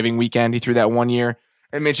Thanksgiving weekend. He threw that one year.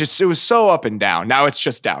 I mean, it was so up and down. Now it's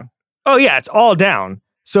just down. Oh yeah, it's all down.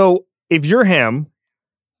 So if you're him,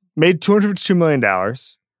 made $252 million,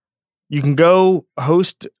 you can go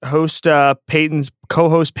co-host Peyton's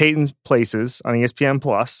Places on ESPN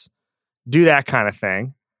Plus, do that kind of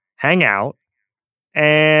thing, hang out,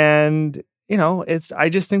 and I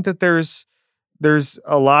just think that there's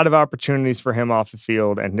a lot of opportunities for him off the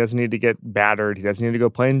field, and he doesn't need to get battered. He doesn't need to go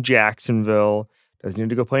play in Jacksonville. Doesn't need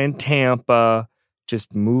to go play in Tampa.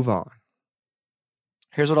 Just move on.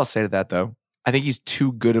 Here's what I'll say to that, though. I think he's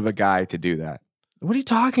too good of a guy to do that. What are you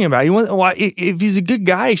talking about? If he's a good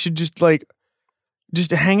guy, he should just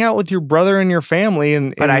hang out with your brother and your family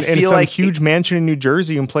in some like huge mansion in New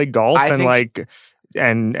Jersey and play golf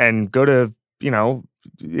and go to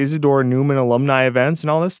Isidore Newman alumni events and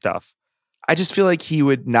all this stuff. I just feel like he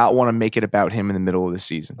would not want to make it about him in the middle of the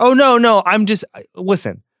season. Oh no! I'm just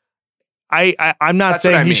listen. I'm not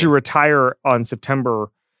saying he should retire on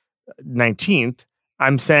September 19th.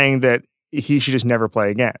 I'm saying that he should just never play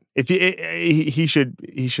again. If he should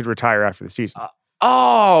retire after the season.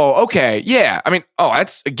 Oh, okay, yeah. I mean,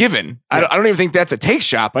 that's a given. Yeah. I don't even think that's a take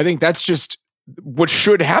shop. I think that's just what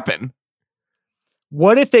should happen.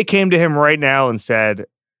 What if they came to him right now and said,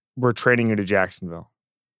 "We're trading you to Jacksonville"?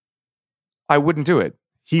 I wouldn't do it.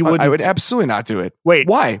 I would absolutely not do it. Wait,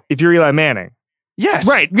 why? If you're Eli Manning. Yes.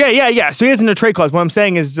 Right. Yeah. So he has no trade clause. What I'm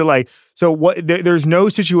saying is there's no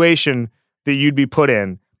situation that you'd be put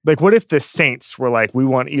in. Like, what if the Saints were like, we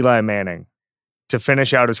want Eli Manning to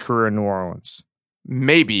finish out his career in New Orleans?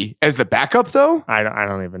 Maybe. As the backup, though? I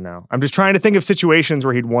don't even know. I'm just trying to think of situations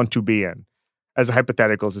where he'd want to be in as a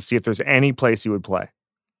hypotheticals to see if there's any place he would play.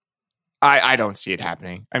 I don't see it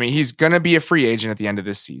happening. I mean, he's going to be a free agent at the end of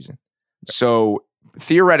this season. So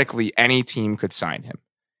theoretically, any team could sign him.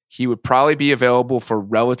 He would probably be available for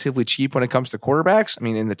relatively cheap when it comes to quarterbacks. I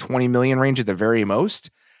mean, in the 20 million range at the very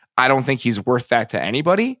most. I don't think he's worth that to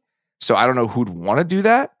anybody. So I don't know who'd want to do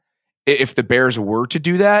that. If the Bears were to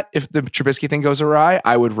do that, if the Trubisky thing goes awry,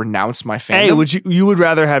 I would renounce my fandom. Hey, you would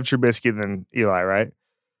rather have Trubisky than Eli, right?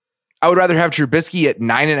 I would rather have Trubisky at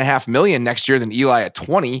 $9.5 million next year than Eli at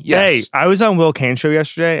 20. Yes. Hey, I was on Will Cain's show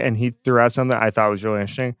yesterday, and he threw out something I thought was really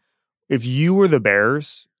interesting. If you were the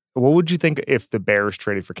Bears, what would you think if the Bears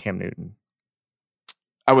traded for Cam Newton?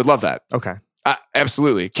 I would love that. Okay.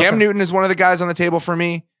 Absolutely. Cam Newton is one of the guys on the table for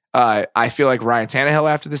me. I feel like Ryan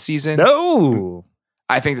Tannehill after the season. No.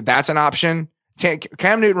 I think that that's an option.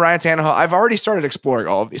 Cam Newton, Ryan Tannehill. I've already started exploring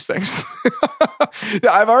all of these things.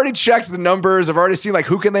 I've already checked the numbers. I've already seen like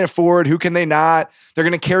who can they afford, who can they not. They're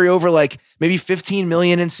going to carry over like maybe 15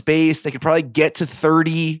 million in space. They could probably get to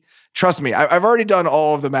 30. Trust me, I've already done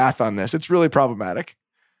all of the math on this. It's really problematic.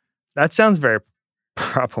 That sounds very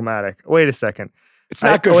problematic. Wait a second. It's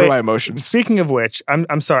not good for my emotions. Speaking of which,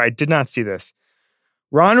 I'm sorry, I did not see this.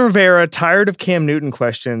 Ron Rivera, tired of Cam Newton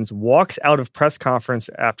questions, walks out of press conference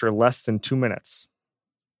after less than 2 minutes.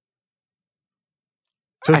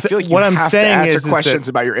 So I feel like you have to answer questions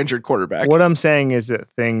about your injured quarterback. What I'm saying is that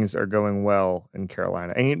things are going well in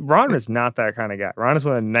Carolina. I mean, Ron is not that kind of guy. Ron is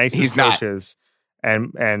one of the nicest coaches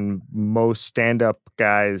and most stand-up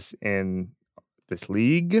guys in this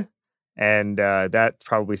league. And that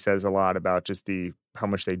probably says a lot about just how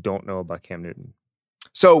much they don't know about Cam Newton.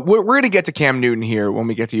 So we're going to get to Cam Newton here when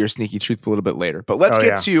we get to your sneaky truth a little bit later. But let's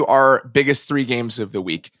get to our biggest 3 games of the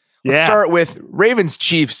week. Let's start with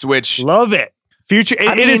Ravens-Chiefs, which... Love it.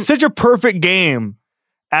 It is such a perfect game.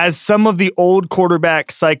 As some of the old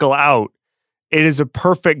quarterbacks cycle out, it is a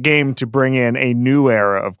perfect game to bring in a new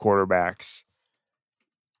era of quarterbacks.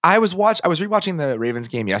 I was rewatching the Ravens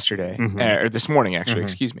game yesterday, or this morning, actually,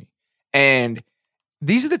 excuse me. And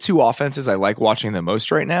these are the 2 offenses I like watching the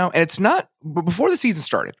most right now. And it's not, but before the season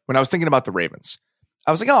started, when I was thinking about the Ravens,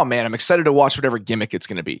 I was like, oh man, I'm excited to watch whatever gimmick it's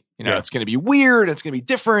going to be. It's going to be weird. It's going to be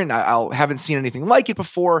different. I haven't seen anything like it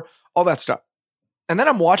before, all that stuff. And then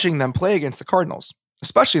I'm watching them play against the Cardinals,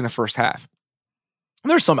 especially in the first half. And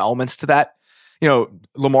there's some elements to that.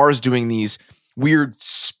 Lamar's doing these weird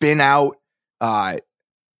spin out,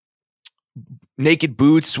 naked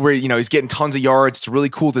boots where, he's getting tons of yards. It's a really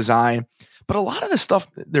cool design. But a lot of the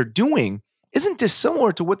stuff that they're doing isn't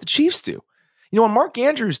dissimilar to what the Chiefs do. On Mark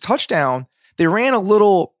Andrews' touchdown, they ran a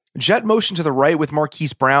little jet motion to the right with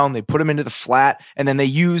Marquise Brown. They put him into the flat, and then they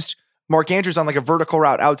used Mark Andrews on like a vertical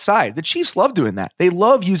route outside. The Chiefs love doing that. They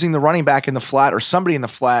love using the running back in the flat or somebody in the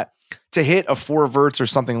flat to hit a 4 verts or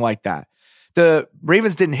something like that. The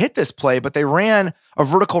Ravens didn't hit this play, but they ran a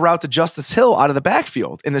vertical route to Justice Hill out of the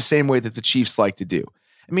backfield in the same way that the Chiefs like to do.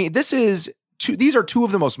 I mean, these are 2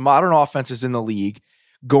 of the most modern offenses in the league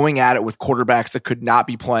going at it with quarterbacks that could not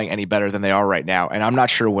be playing any better than they are right now. And I'm not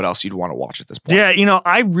sure what else you'd want to watch at this point. Yeah,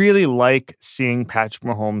 I really like seeing Patrick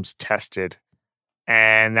Mahomes tested.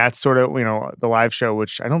 And that's sort of, the live show,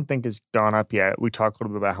 which I don't think has gone up yet. We talked a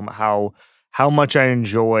little bit about how much I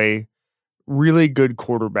enjoy really good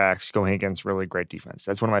quarterbacks going against really great defense.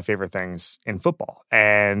 That's one of my favorite things in football.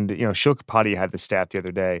 And, Shil Kapadi had the stat the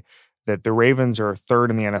other day that the Ravens are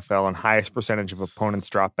 3rd in the NFL and highest percentage of opponents'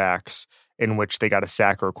 dropbacks in which they got a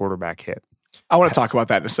sack or a quarterback hit. I want to talk about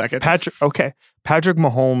that in a second. Patrick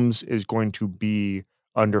Mahomes is going to be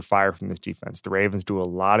under fire from this defense. The Ravens do a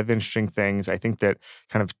lot of interesting things. I think that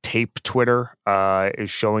kind of tape Twitter is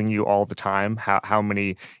showing you all the time how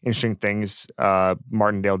many interesting things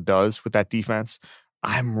Martindale does with that defense.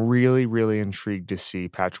 I'm really, really intrigued to see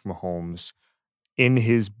Patrick Mahomes in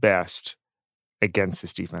his best against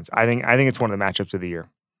this defense. I think it's one of the matchups of the year.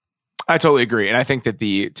 I totally agree. And I think that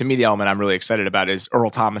the element I'm really excited about is Earl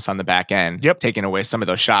Thomas on the back end, taking away some of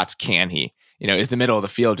those shots. Can he? Is the middle of the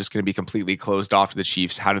field just going to be completely closed off to the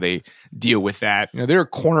Chiefs? How do they deal with that? There are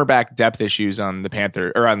cornerback depth issues on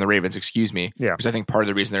the Ravens, excuse me. Yeah. Because I think part of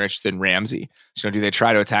the reason they're interested in Ramsey. So do they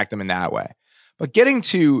try to attack them in that way? But getting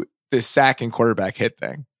to the sack and quarterback hit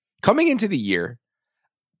thing, coming into the year,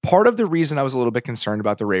 part of the reason I was a little bit concerned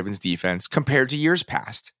about the Ravens defense compared to years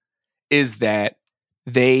past is that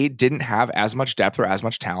they didn't have as much depth or as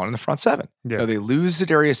much talent in the front 7. Yeah. They lose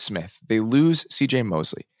Zadarius Smith. They lose CJ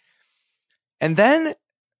Mosley. And then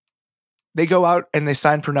they go out and they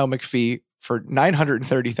sign Pernell McPhee for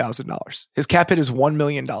 $930,000. His cap hit is $1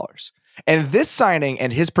 million. And this signing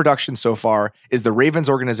and his production so far is the Ravens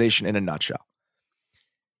organization in a nutshell.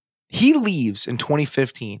 He leaves in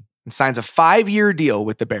 2015 and signs a 5-year deal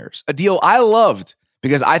with the Bears, a deal I loved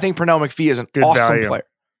because I think Pernell McPhee is an awesome player.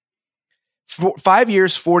 5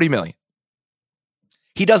 years, $40 million.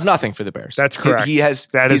 He does nothing for the Bears. That's correct.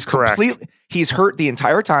 He's correct. He's hurt the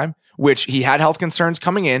entire time, which he had health concerns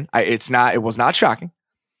coming in. It was not shocking.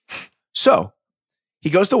 So he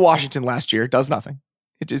goes to Washington last year, does nothing.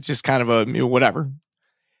 It's just kind of a whatever.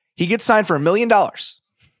 He gets signed for $1 million.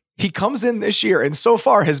 He comes in this year and so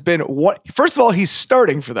far has been first of all, he's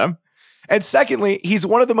starting for them. And secondly, he's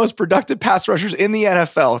one of the most productive pass rushers in the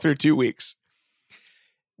NFL through 2 weeks.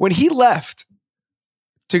 When he left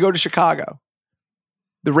to go to Chicago,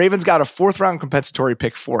 the Ravens got a 4th-round compensatory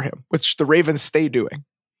pick for him, which the Ravens stay doing.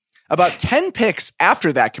 About 10 picks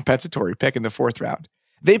after that compensatory pick in the 4th round,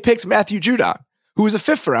 they picked Matthew Judon, who was a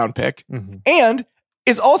 5th-round pick, and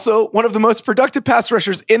is also one of the most productive pass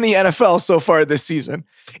rushers in the NFL so far this season.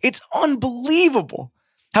 It's unbelievable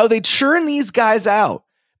how they churn these guys out,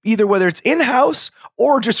 either whether it's in-house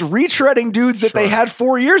or just retreading dudes that they had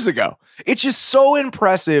 4 years ago. It's just so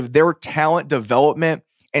impressive, their talent development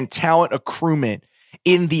and talent accruement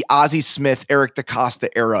in the Ozzie Smith, Eric DeCosta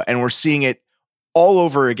era, and we're seeing it all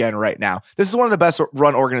over again right now. This is one of the best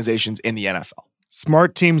run organizations in the NFL.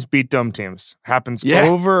 Smart teams beat dumb teams. Happens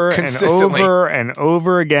over and over and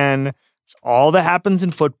over again. It's all that happens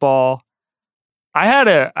in football. I had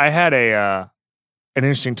an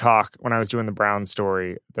interesting talk when I was doing the Brown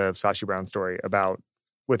story, the Sashi Brown story,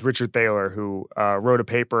 with Richard Thaler, who wrote a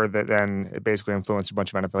paper that then basically influenced a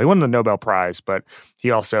bunch of NFL. He won the Nobel Prize, but he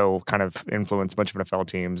also kind of influenced a bunch of NFL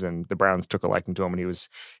teams, and the Browns took a liking to him, and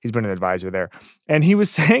he's been an advisor there. And he was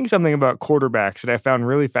saying something about quarterbacks that I found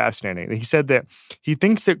really fascinating. He said that he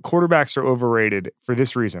thinks that quarterbacks are overrated for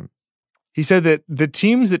this reason. He said that the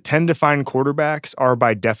teams that tend to find quarterbacks are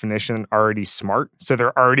by definition already smart, so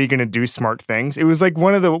they're already going to do smart things. It was like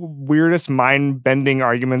one of the weirdest mind-bending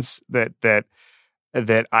arguments that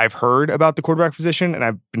I've heard about the quarterback position, and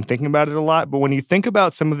I've been thinking about it a lot. But when you think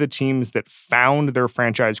about some of the teams that found their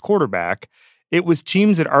franchise quarterback, it was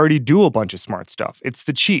teams that already do a bunch of smart stuff. It's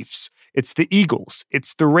the Chiefs, it's the Eagles,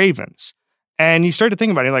 it's the Ravens. And you start to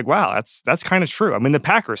think about it, you're like, wow, that's kind of true. I mean, the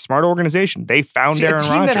Packers, smart organization. They found Aaron Rodgers.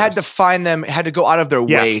 A team that had to find them, had to go out of their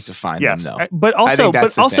way to find them, though. But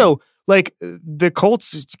also, like, the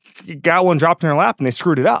Colts got one dropped in their lap and they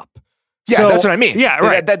screwed it up. Yeah, so, that's what I mean. Yeah,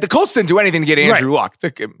 right. The Colts didn't do anything to get Andrew Luck.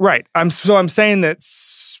 Right. I'm saying that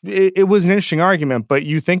it was an interesting argument, but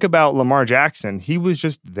you think about Lamar Jackson, he was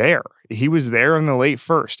just there. He was there in the late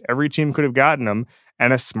first. Every team could have gotten him,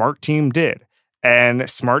 and a smart team did. And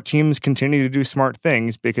smart teams continue to do smart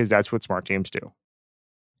things because that's what smart teams do.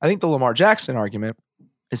 I think the Lamar Jackson argument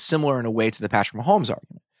is similar in a way to the Patrick Mahomes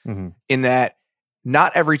argument, in that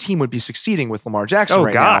not every team would be succeeding with Lamar Jackson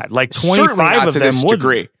right now. Like 25 of them would.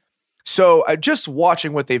 Degree. So just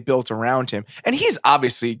watching what they've built around him, and he's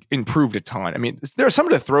obviously improved a ton. I mean, there are some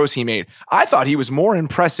of the throws he made. I thought he was more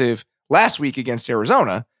impressive last week against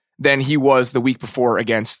Arizona than he was the week before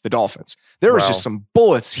against the Dolphins. There was just some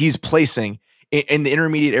bullets he's placing in the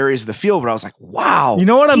intermediate areas of the field, but I was like, wow, you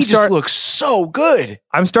know what? He just looks so good.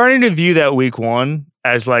 I'm starting to view that week one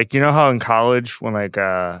as like, you know how in college when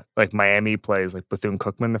like Miami plays like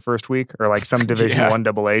Bethune-Cookman the first week, or like some Division I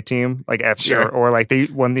AA team, like or like they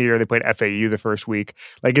won the year they played FAU the first week.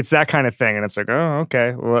 Like it's that kind of thing. And it's like, oh,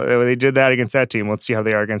 okay. Well, they did that against that team. Let's see how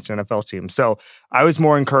they are against an NFL team. So I was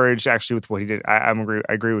more encouraged actually with what he did. I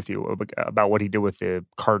agree with you about what he did with the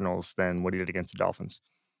Cardinals than what he did against the Dolphins.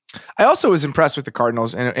 I also was impressed with the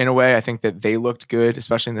Cardinals in a way. I think that they looked good,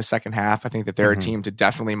 especially in the second half. I think that they're a team to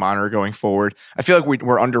definitely monitor going forward. I feel like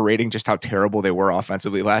we're underrating just how terrible they were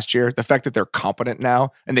offensively last year. The fact that they're competent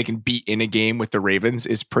now and they can be in a game with the Ravens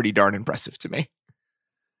is pretty darn impressive to me.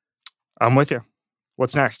 I'm with you.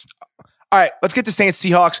 What's next? All right, let's get to Saints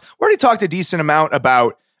Seahawks. We already talked a decent amount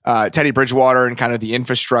about Teddy Bridgewater and kind of the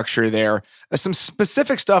infrastructure there. Some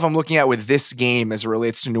specific stuff I'm looking at with this game as it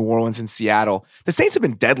relates to New Orleans and Seattle. The Saints have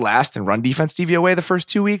been dead last in run defense DVOA the first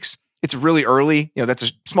 2 weeks. It's really early. You know, that's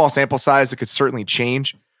a small sample size. It could certainly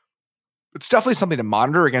change. It's definitely something to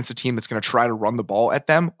monitor against a team that's going to try to run the ball at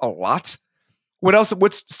them a lot.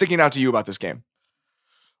 What's sticking out to you about this game?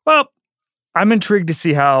 Well, I'm intrigued to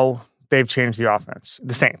see how they've changed the offense,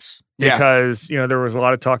 the Saints. Because, you know, there was a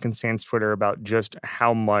lot of talk in Saints Twitter about just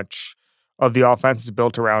how much of the offense is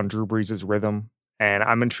built around Drew Brees' rhythm. And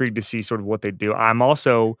I'm intrigued to see sort of what they do. The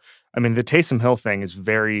Taysom Hill thing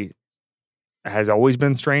has always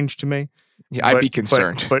been strange to me. Yeah, I'd be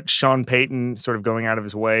concerned. But Sean Payton sort of going out of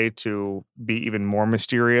his way to be even more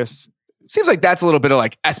mysterious. Seems like that's a little bit of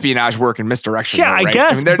like espionage work and misdirection. Yeah, right? I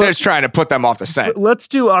guess. I mean, they're just trying to put them off the scent. Let's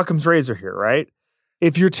do Occam's razor here, right?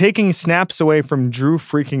 If you're taking snaps away from Drew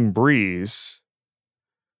freaking Brees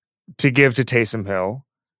to give to Taysom Hill,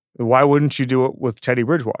 why wouldn't you do it with Teddy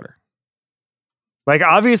Bridgewater? Like,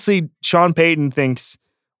 obviously, Sean Payton thinks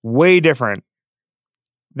way different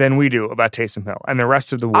than we do about Taysom Hill and the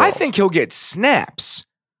rest of the world. I think he'll get snaps.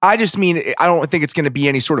 I just mean, I don't think it's going to be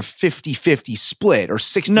any sort of 50-50 split or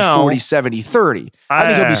 60-40, 70-30. I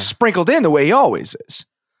think he'll be sprinkled in the way he always is.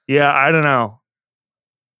 Yeah, I don't know.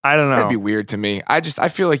 That'd be weird to me. I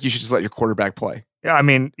feel like you should just let your quarterback play. Yeah, I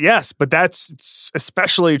mean, yes, but that's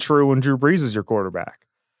especially true when Drew Brees is your quarterback.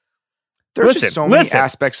 There's just so many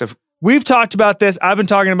aspects of... We've talked about this. I've been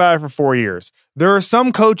talking about it for 4 years. There are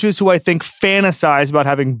some coaches who I think fantasize about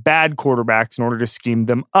having bad quarterbacks in order to scheme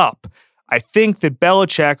them up. I think that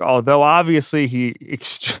Belichick, although obviously he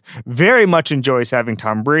very much enjoys having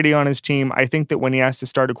Tom Brady on his team, I think that when he has to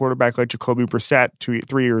start a quarterback like Jacoby Brissett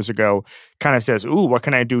 3 years ago, kind of says, ooh, what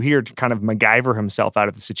can I do here to kind of MacGyver himself out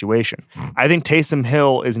of the situation? I think Taysom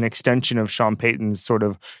Hill is an extension of Sean Payton's sort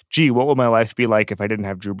of, gee, what would my life be like if I didn't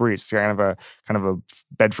have Drew Brees? It's kind of a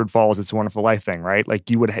Bedford Falls, It's a Wonderful Life thing, right? Like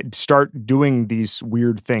you would start doing these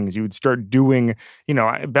weird things. You would start doing,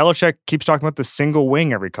 Belichick keeps talking about the single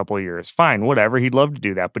wing every couple of years. Fine, whatever. He'd love to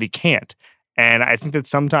do that, but he can't. And I think that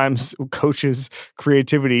sometimes coaches'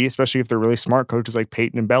 creativity, especially if they're really smart coaches like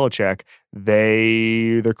Peyton and Belichick,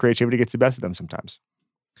 their creativity gets the best of them sometimes.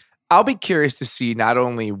 I'll be curious to see not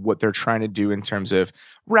only what they're trying to do in terms of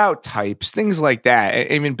route types, things like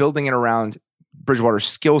that, I mean, building it around Bridgewater's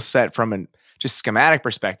skill set from a just schematic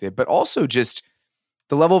perspective, but also just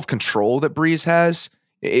the level of control that Brees has.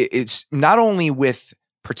 It's not only with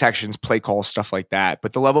protections, play calls, stuff like that,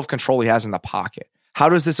 but the level of control he has in the pocket. How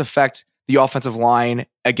does this affect the offensive line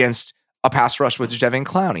against a pass rush with Devin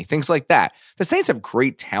Clowney? Things like that. The Saints have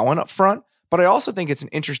great talent up front, but I also think it's an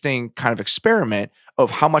interesting kind of experiment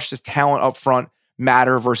of how much does talent up front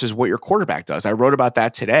matter versus what your quarterback does. I wrote about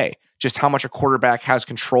that today, just how much a quarterback has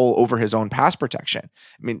control over his own pass protection.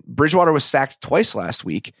 I mean, Bridgewater was sacked twice last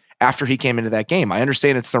week after he came into that game. I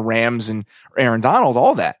understand it's the Rams and Aaron Donald,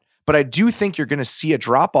 all that. But I do think you're going to see a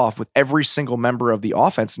drop-off with every single member of the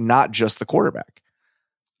offense, not just the quarterback.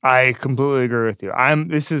 I completely agree with you.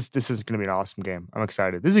 This is going to be an awesome game. I'm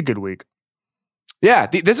excited. This is a good week. Yeah,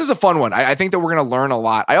 this is a fun one. I think that we're going to learn a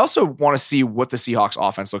lot. I also want to see what the Seahawks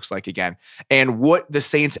offense looks like again and what the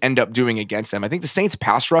Saints end up doing against them. I think the Saints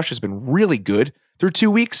pass rush has been really good through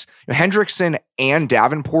 2 weeks. Hendrickson and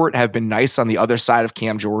Davenport have been nice on the other side of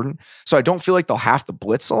Cam Jordan, so I don't feel like they'll have to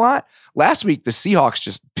blitz a lot. Last week, the Seahawks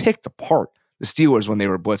just picked apart the Steelers when they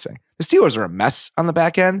were blitzing. The Steelers are a mess on the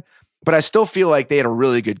back end, but I still feel like they had a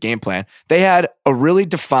really good game plan. They had a really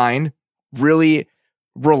defined, really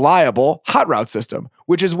reliable hot route system,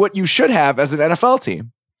 which is what you should have as an NFL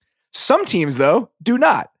team. Some teams, though, do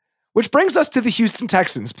not, which brings us to the Houston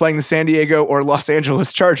Texans playing the San Diego or Los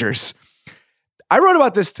Angeles Chargers. I wrote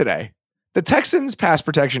about this today. The Texans' pass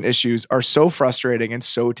protection issues are so frustrating and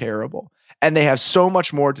so terrible, and they have so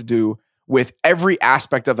much more to do with every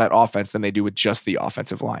aspect of that offense than they do with just the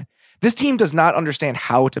offensive line. This team does not understand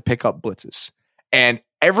how to pick up blitzes, and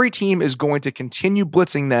every team is going to continue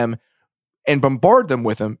blitzing them and bombard them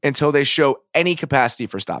with them until they show any capacity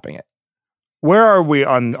for stopping it. Where are we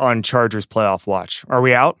on Chargers playoff watch? Are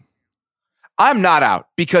we out? I'm not out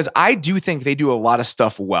because I do think they do a lot of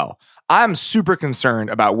stuff well. I'm super concerned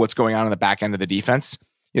about what's going on the back end of the defense.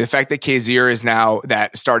 The fact that Kazir is now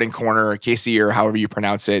that starting corner, or Kazir, however you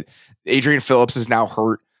pronounce it. Adrian Phillips is now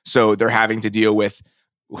hurt, so they're having to deal with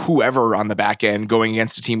whoever on the back end going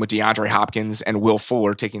against a team with DeAndre Hopkins and Will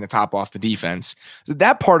Fuller taking the top off the defense. So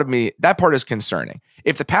that part is concerning.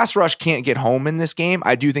 If the pass rush can't get home in this game,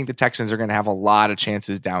 I do think the Texans are going to have a lot of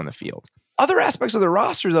chances down the field. Other aspects of the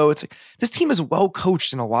roster, though, it's like this team is well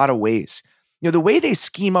coached in a lot of ways. The way they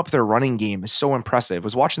scheme up their running game is so impressive. I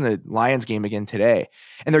was watching the Lions game again today,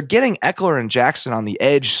 and they're getting Eckler and Jackson on the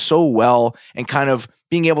edge so well and kind of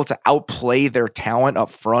being able to outplay their talent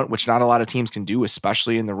up front, which not a lot of teams can do,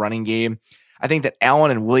 especially in the running game. I think that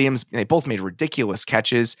Allen and Williams, they both made ridiculous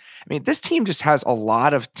catches. I mean, this team just has a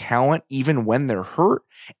lot of talent even when they're hurt,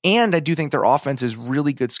 and I do think their offense is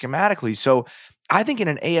really good schematically. So I think in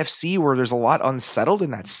an AFC where there's a lot unsettled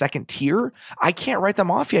in that second tier, I can't write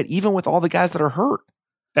them off yet, even with all the guys that are hurt.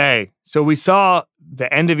 Hey, so we saw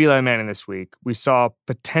the end of Eli Manning this week. We saw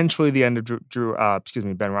potentially the end of Ben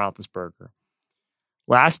Roethlisberger.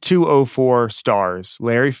 Last two 0-4 stars,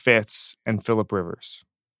 Larry Fitz and Phillip Rivers.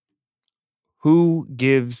 Who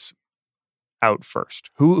gives out first?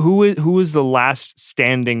 Who is the last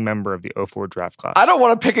standing member of the 0-4 draft class? I don't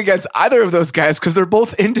want to pick against either of those guys because they're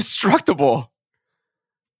both indestructible.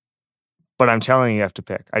 But I'm telling you have to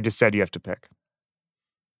pick. I just said you have to pick.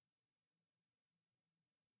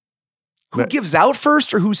 Who gives out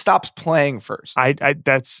first or who stops playing first?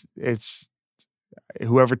 It's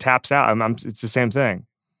whoever taps out. It's the same thing.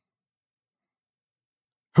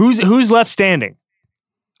 Who's left standing?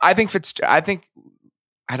 I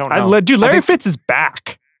don't know. Dude, Larry Fitz is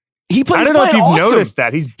back. He plays. I don't know if you've awesome. noticed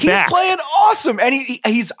that. He's back. He's playing awesome. And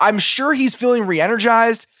he's I'm sure he's feeling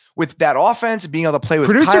re-energized with that offense and being able to play with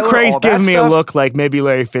Producer Kyler, Craig's giving me stuff. a look like maybe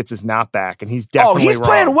Larry Fitz is not back, and he's definitely he's wrong.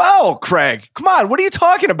 playing well, Craig. Come on, what are you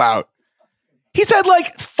talking about? He's had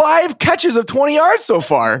like 5 catches of 20 yards so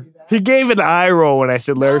far. He gave an eye roll when I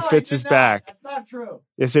said Larry Fitz is back. That's not true.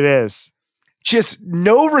 Yes, it is. Just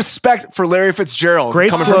no respect for Larry Fitzgerald.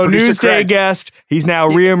 Great coming slow from news day Craig. guest. He's now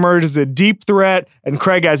reemerged as a deep threat, and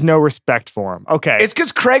Craig has no respect for him. Okay. It's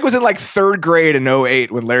because Craig was in like 3rd grade in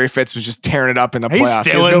 2008 when Larry Fitz was just tearing it up in the He's playoffs.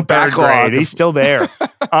 still He has in no third backlog. grade. He's still there.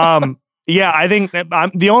 Yeah, I think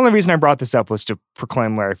the only reason I brought this up was to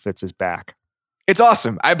proclaim Larry Fitz is back. It's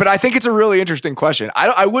awesome. But I think it's a really interesting question.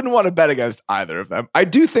 I wouldn't want to bet against either of them. I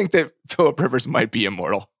do think that Phillip Rivers might be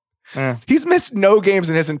immortal. He's missed no games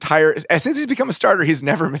in his entire... Since he's become a starter, he's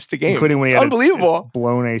never missed a game. Including when he had unbelievable. a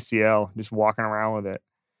blown ACL, just walking around with it.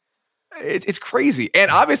 It's crazy. And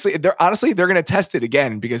obviously, they're going to test it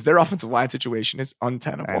again because their offensive line situation is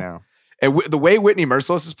untenable. I know. And the way Whitney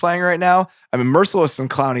Merciless is playing right now, I mean, Merciless and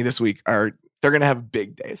Clowney this week they're going to have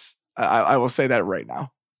big days. I will say that right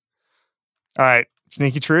now. All right.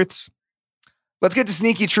 Sneaky truths. Let's get to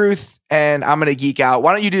Sneaky Truth, and I'm going to geek out.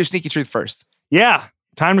 Why don't you do Sneaky Truth first? Yeah.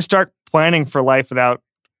 Time to start planning for life without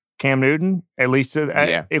Cam Newton. At least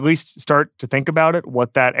start to think about it,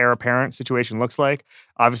 what that heir apparent situation looks like.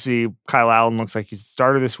 Obviously, Kyle Allen looks like he's the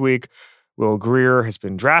starter this week. Will Greer has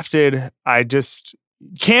been drafted.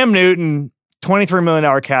 Cam Newton, $23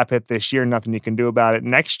 million cap hit this year. Nothing you can do about it.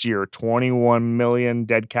 Next year, $21 million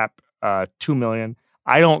dead cap, $2 million.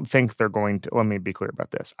 I don't think they're going to, let me be clear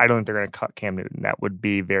about this. I don't think they're going to cut Cam Newton. That would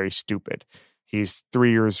be very stupid. He's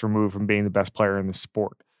 3 years removed from being the best player in the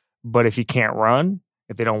sport. But if he can't run,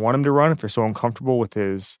 if they don't want him to run, if they're so uncomfortable with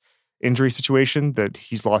his injury situation that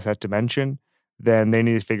he's lost that dimension, then they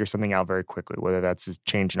need to figure something out very quickly, whether that's a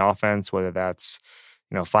change in offense, whether that's,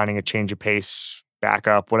 finding a change of pace,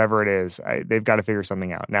 backup, whatever it is. They've got to figure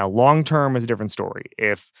something out. Now, long-term is a different story.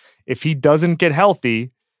 If he doesn't get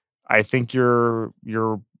healthy, I think you're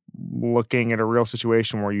looking at a real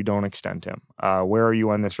situation where you don't extend him. Where are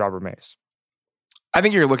you on this, Robert Mays? I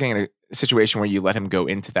think you're looking at a situation where you let him go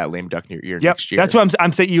into that lame duck year next year. That's what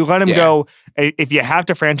I'm saying. You let him go. If you have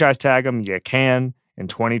to franchise tag him, you can in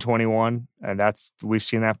 2021, and we've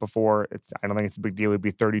seen that before. I don't think it's a big deal. He'd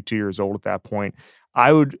be 32 years old at that point.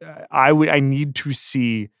 I need to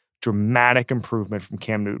see dramatic improvement from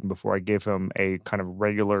Cam Newton before I give him a kind of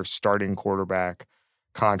regular starting quarterback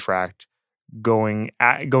contract going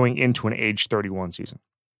into an age 31 season.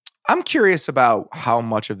 I'm curious about how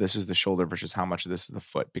much of this is the shoulder versus how much of this is the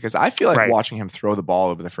foot, because I feel like watching him throw the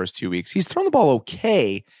ball over the first 2 weeks, he's thrown the ball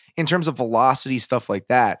okay in terms of velocity, stuff like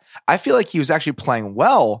that. I feel like he was actually playing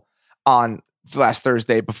well on last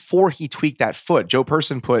Thursday before he tweaked that foot. Joe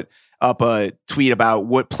Person put up a tweet about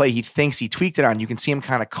what play he thinks he tweaked it on. You can see him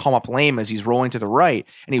kind of come up lame as he's rolling to the right,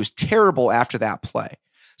 and he was terrible after that play.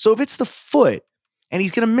 So if it's the foot and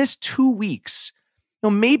he's going to miss 2 weeks,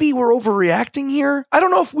 maybe we're overreacting here. I don't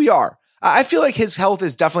know if we are. I feel like his health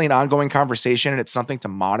is definitely an ongoing conversation, and it's something to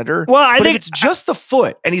monitor. Well, I think if it's just the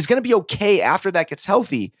foot and he's going to be okay after that gets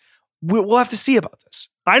healthy, we'll have to see about this.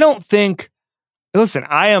 I don't think. Listen,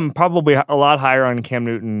 I am probably a lot higher on Cam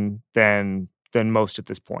Newton than most at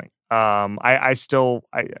this point. I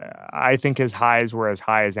think his highs were as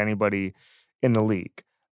high as anybody in the league.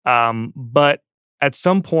 But at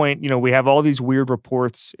some point, we have all these weird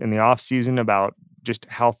reports in the offseason about just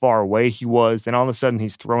how far away he was. Then all of a sudden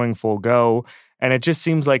he's throwing full go. And it just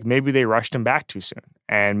seems like maybe they rushed him back too soon.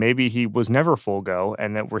 And maybe he was never full go,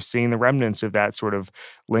 and that we're seeing the remnants of that sort of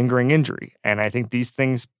lingering injury. And I think these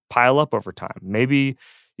things pile up over time. Maybe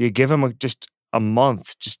you give him just a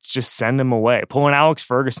month, just send him away. Pull an Alex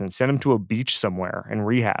Ferguson, send him to a beach somewhere and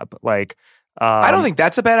rehab. I don't think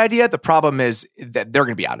that's a bad idea. The problem is that they're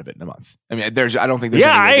going to be out of it in a month. I mean, I don't think there's.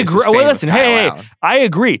 Yeah, I agree. Well, listen, I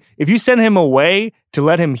agree. If you send him away to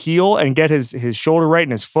let him heal and get his shoulder right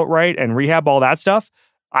and his foot right and rehab all that stuff,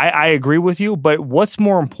 I agree with you. But what's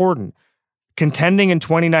more important, contending in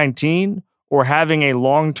 2019 or having a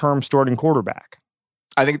long-term starting quarterback?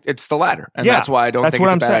 I think it's the latter, and that's why I don't think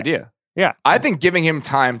it's a bad idea. Yeah, I think giving him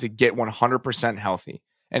time to get 100% healthy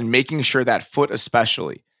and making sure that foot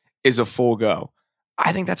especially is a full go,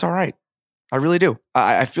 I think that's all right. I really do.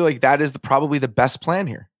 I feel like that is probably the best plan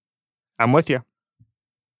here. I'm with you.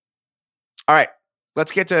 All right,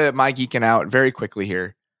 let's get to my geeking out very quickly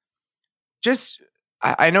here.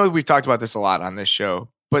 I know we've talked about this a lot on this show,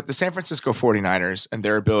 but the San Francisco 49ers and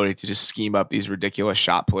their ability to just scheme up these ridiculous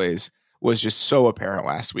shot plays was just so apparent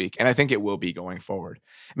last week, and I think it will be going forward.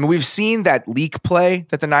 I mean, we've seen that leak play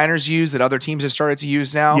that the Niners use that other teams have started to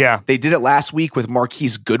use now. Yeah. They did it last week with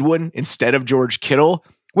Marquise Goodwin instead of George Kittle,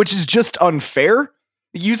 which is just unfair.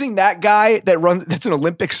 Using that guy that's an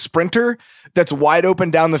Olympic sprinter that's wide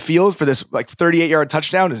open down the field for this like 38-yard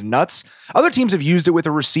touchdown is nuts. Other teams have used it with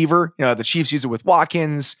a receiver. You know, the Chiefs used it with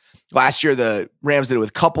Watkins. Last year, the Rams did it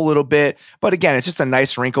with Kupp a little bit. But again, it's just a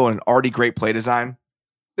nice wrinkle and already great play design.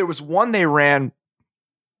 There was one they ran.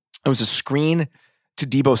 It was a screen to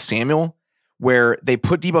Deebo Samuel where they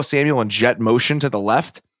put Deebo Samuel in jet motion to the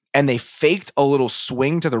left and they faked a little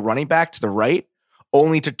swing to the running back to the right,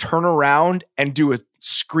 only to turn around and do a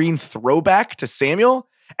screen throwback to Samuel.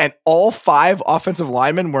 And all 5 offensive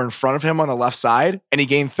linemen were in front of him on the left side, and he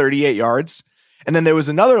gained 38 yards. And then there was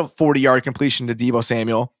another 40-yard completion to Deebo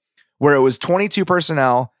Samuel where it was 22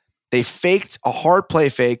 personnel. They faked a hard play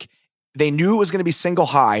fake. They knew it was going to be single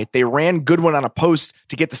high. They ran Goodwin on a post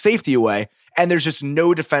to get the safety away. And there's just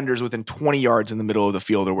no defenders within 20 yards in the middle of the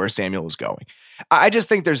field or where Samuel is going. I just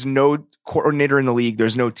think there's no coordinator in the league.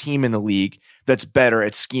 There's no team in the league that's better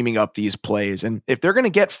at scheming up these plays. And if they're going to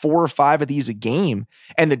get 4 or 5 of these a game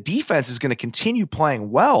and the defense is going to continue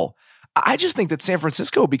playing well, I just think that San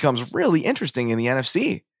Francisco becomes really interesting in the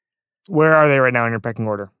NFC. Where are they right now in your pecking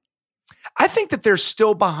order? I think that they're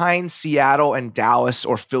still behind Seattle and Dallas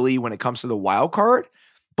or Philly when it comes to the wild card.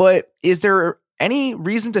 But is there any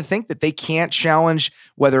reason to think that they can't challenge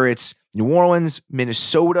whether it's New Orleans,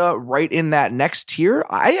 Minnesota, right in that next tier?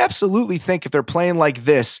 I absolutely think if they're playing like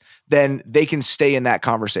this, then they can stay in that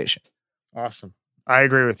conversation. Awesome. I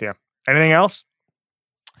agree with you. Anything else?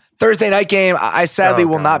 Thursday night game. I sadly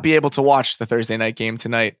will not be able to watch the Thursday night game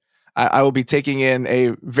tonight. I will be taking in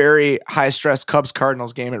a very high-stress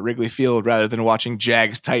Cubs-Cardinals game at Wrigley Field rather than watching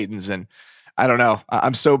Jags-Titans. And I don't know.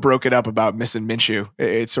 I'm so broken up about missing Minshew.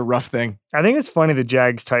 It's a rough thing. I think it's funny the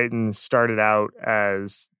Jags-Titans started out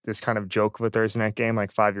as this kind of joke of a Thursday night game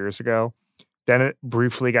like 5 years ago. Then it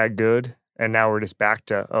briefly got good, and now we're just back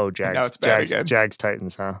to,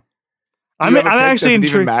 Jags-Titans, huh? I'm actually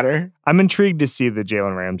intrigued. Even matter? I'm intrigued to see the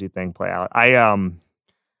Jalen Ramsey thing play out.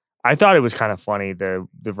 I thought it was kind of funny, the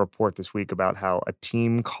report this week about how a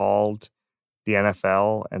team called the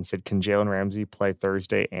NFL and said, can Jalen Ramsey play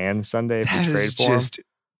Thursday and Sunday if we trade for him?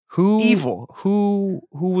 Who evil. Who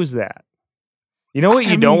was that? You know what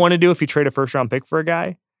you don't want to do if you trade a first round pick for a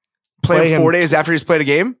guy? Play him 4 days after he's played a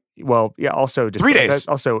game? Well, yeah, also just 3 days.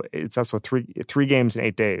 It's also three games in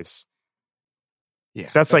 8 days. Yeah.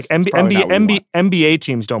 That's like NBA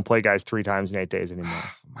teams don't play guys 3 times in 8 days anymore.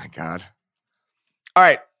 Oh my God. All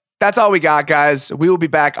right. That's all we got, guys. We will be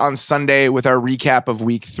back on Sunday with our recap of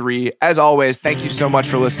week 3. As always, thank you so much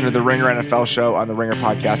for listening to the Ringer NFL show on the Ringer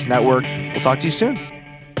Podcast Network. We'll talk to you soon.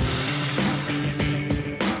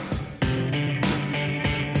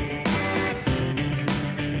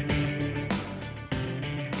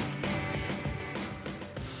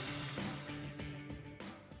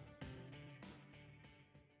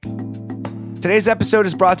 Today's episode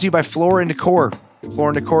is brought to you by Floor & Decor.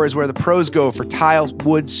 Floor & Decor is where the pros go for tile,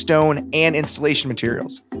 wood, stone, and installation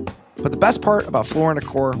materials. But the best part about Floor &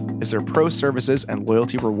 Decor is their pro services and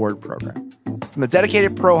loyalty reward program. From the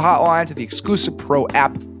dedicated pro hotline to the exclusive pro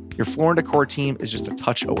app, your Floor & Decor team is just a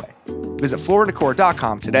touch away. Visit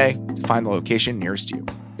flooranddecor.com today to find the location nearest you.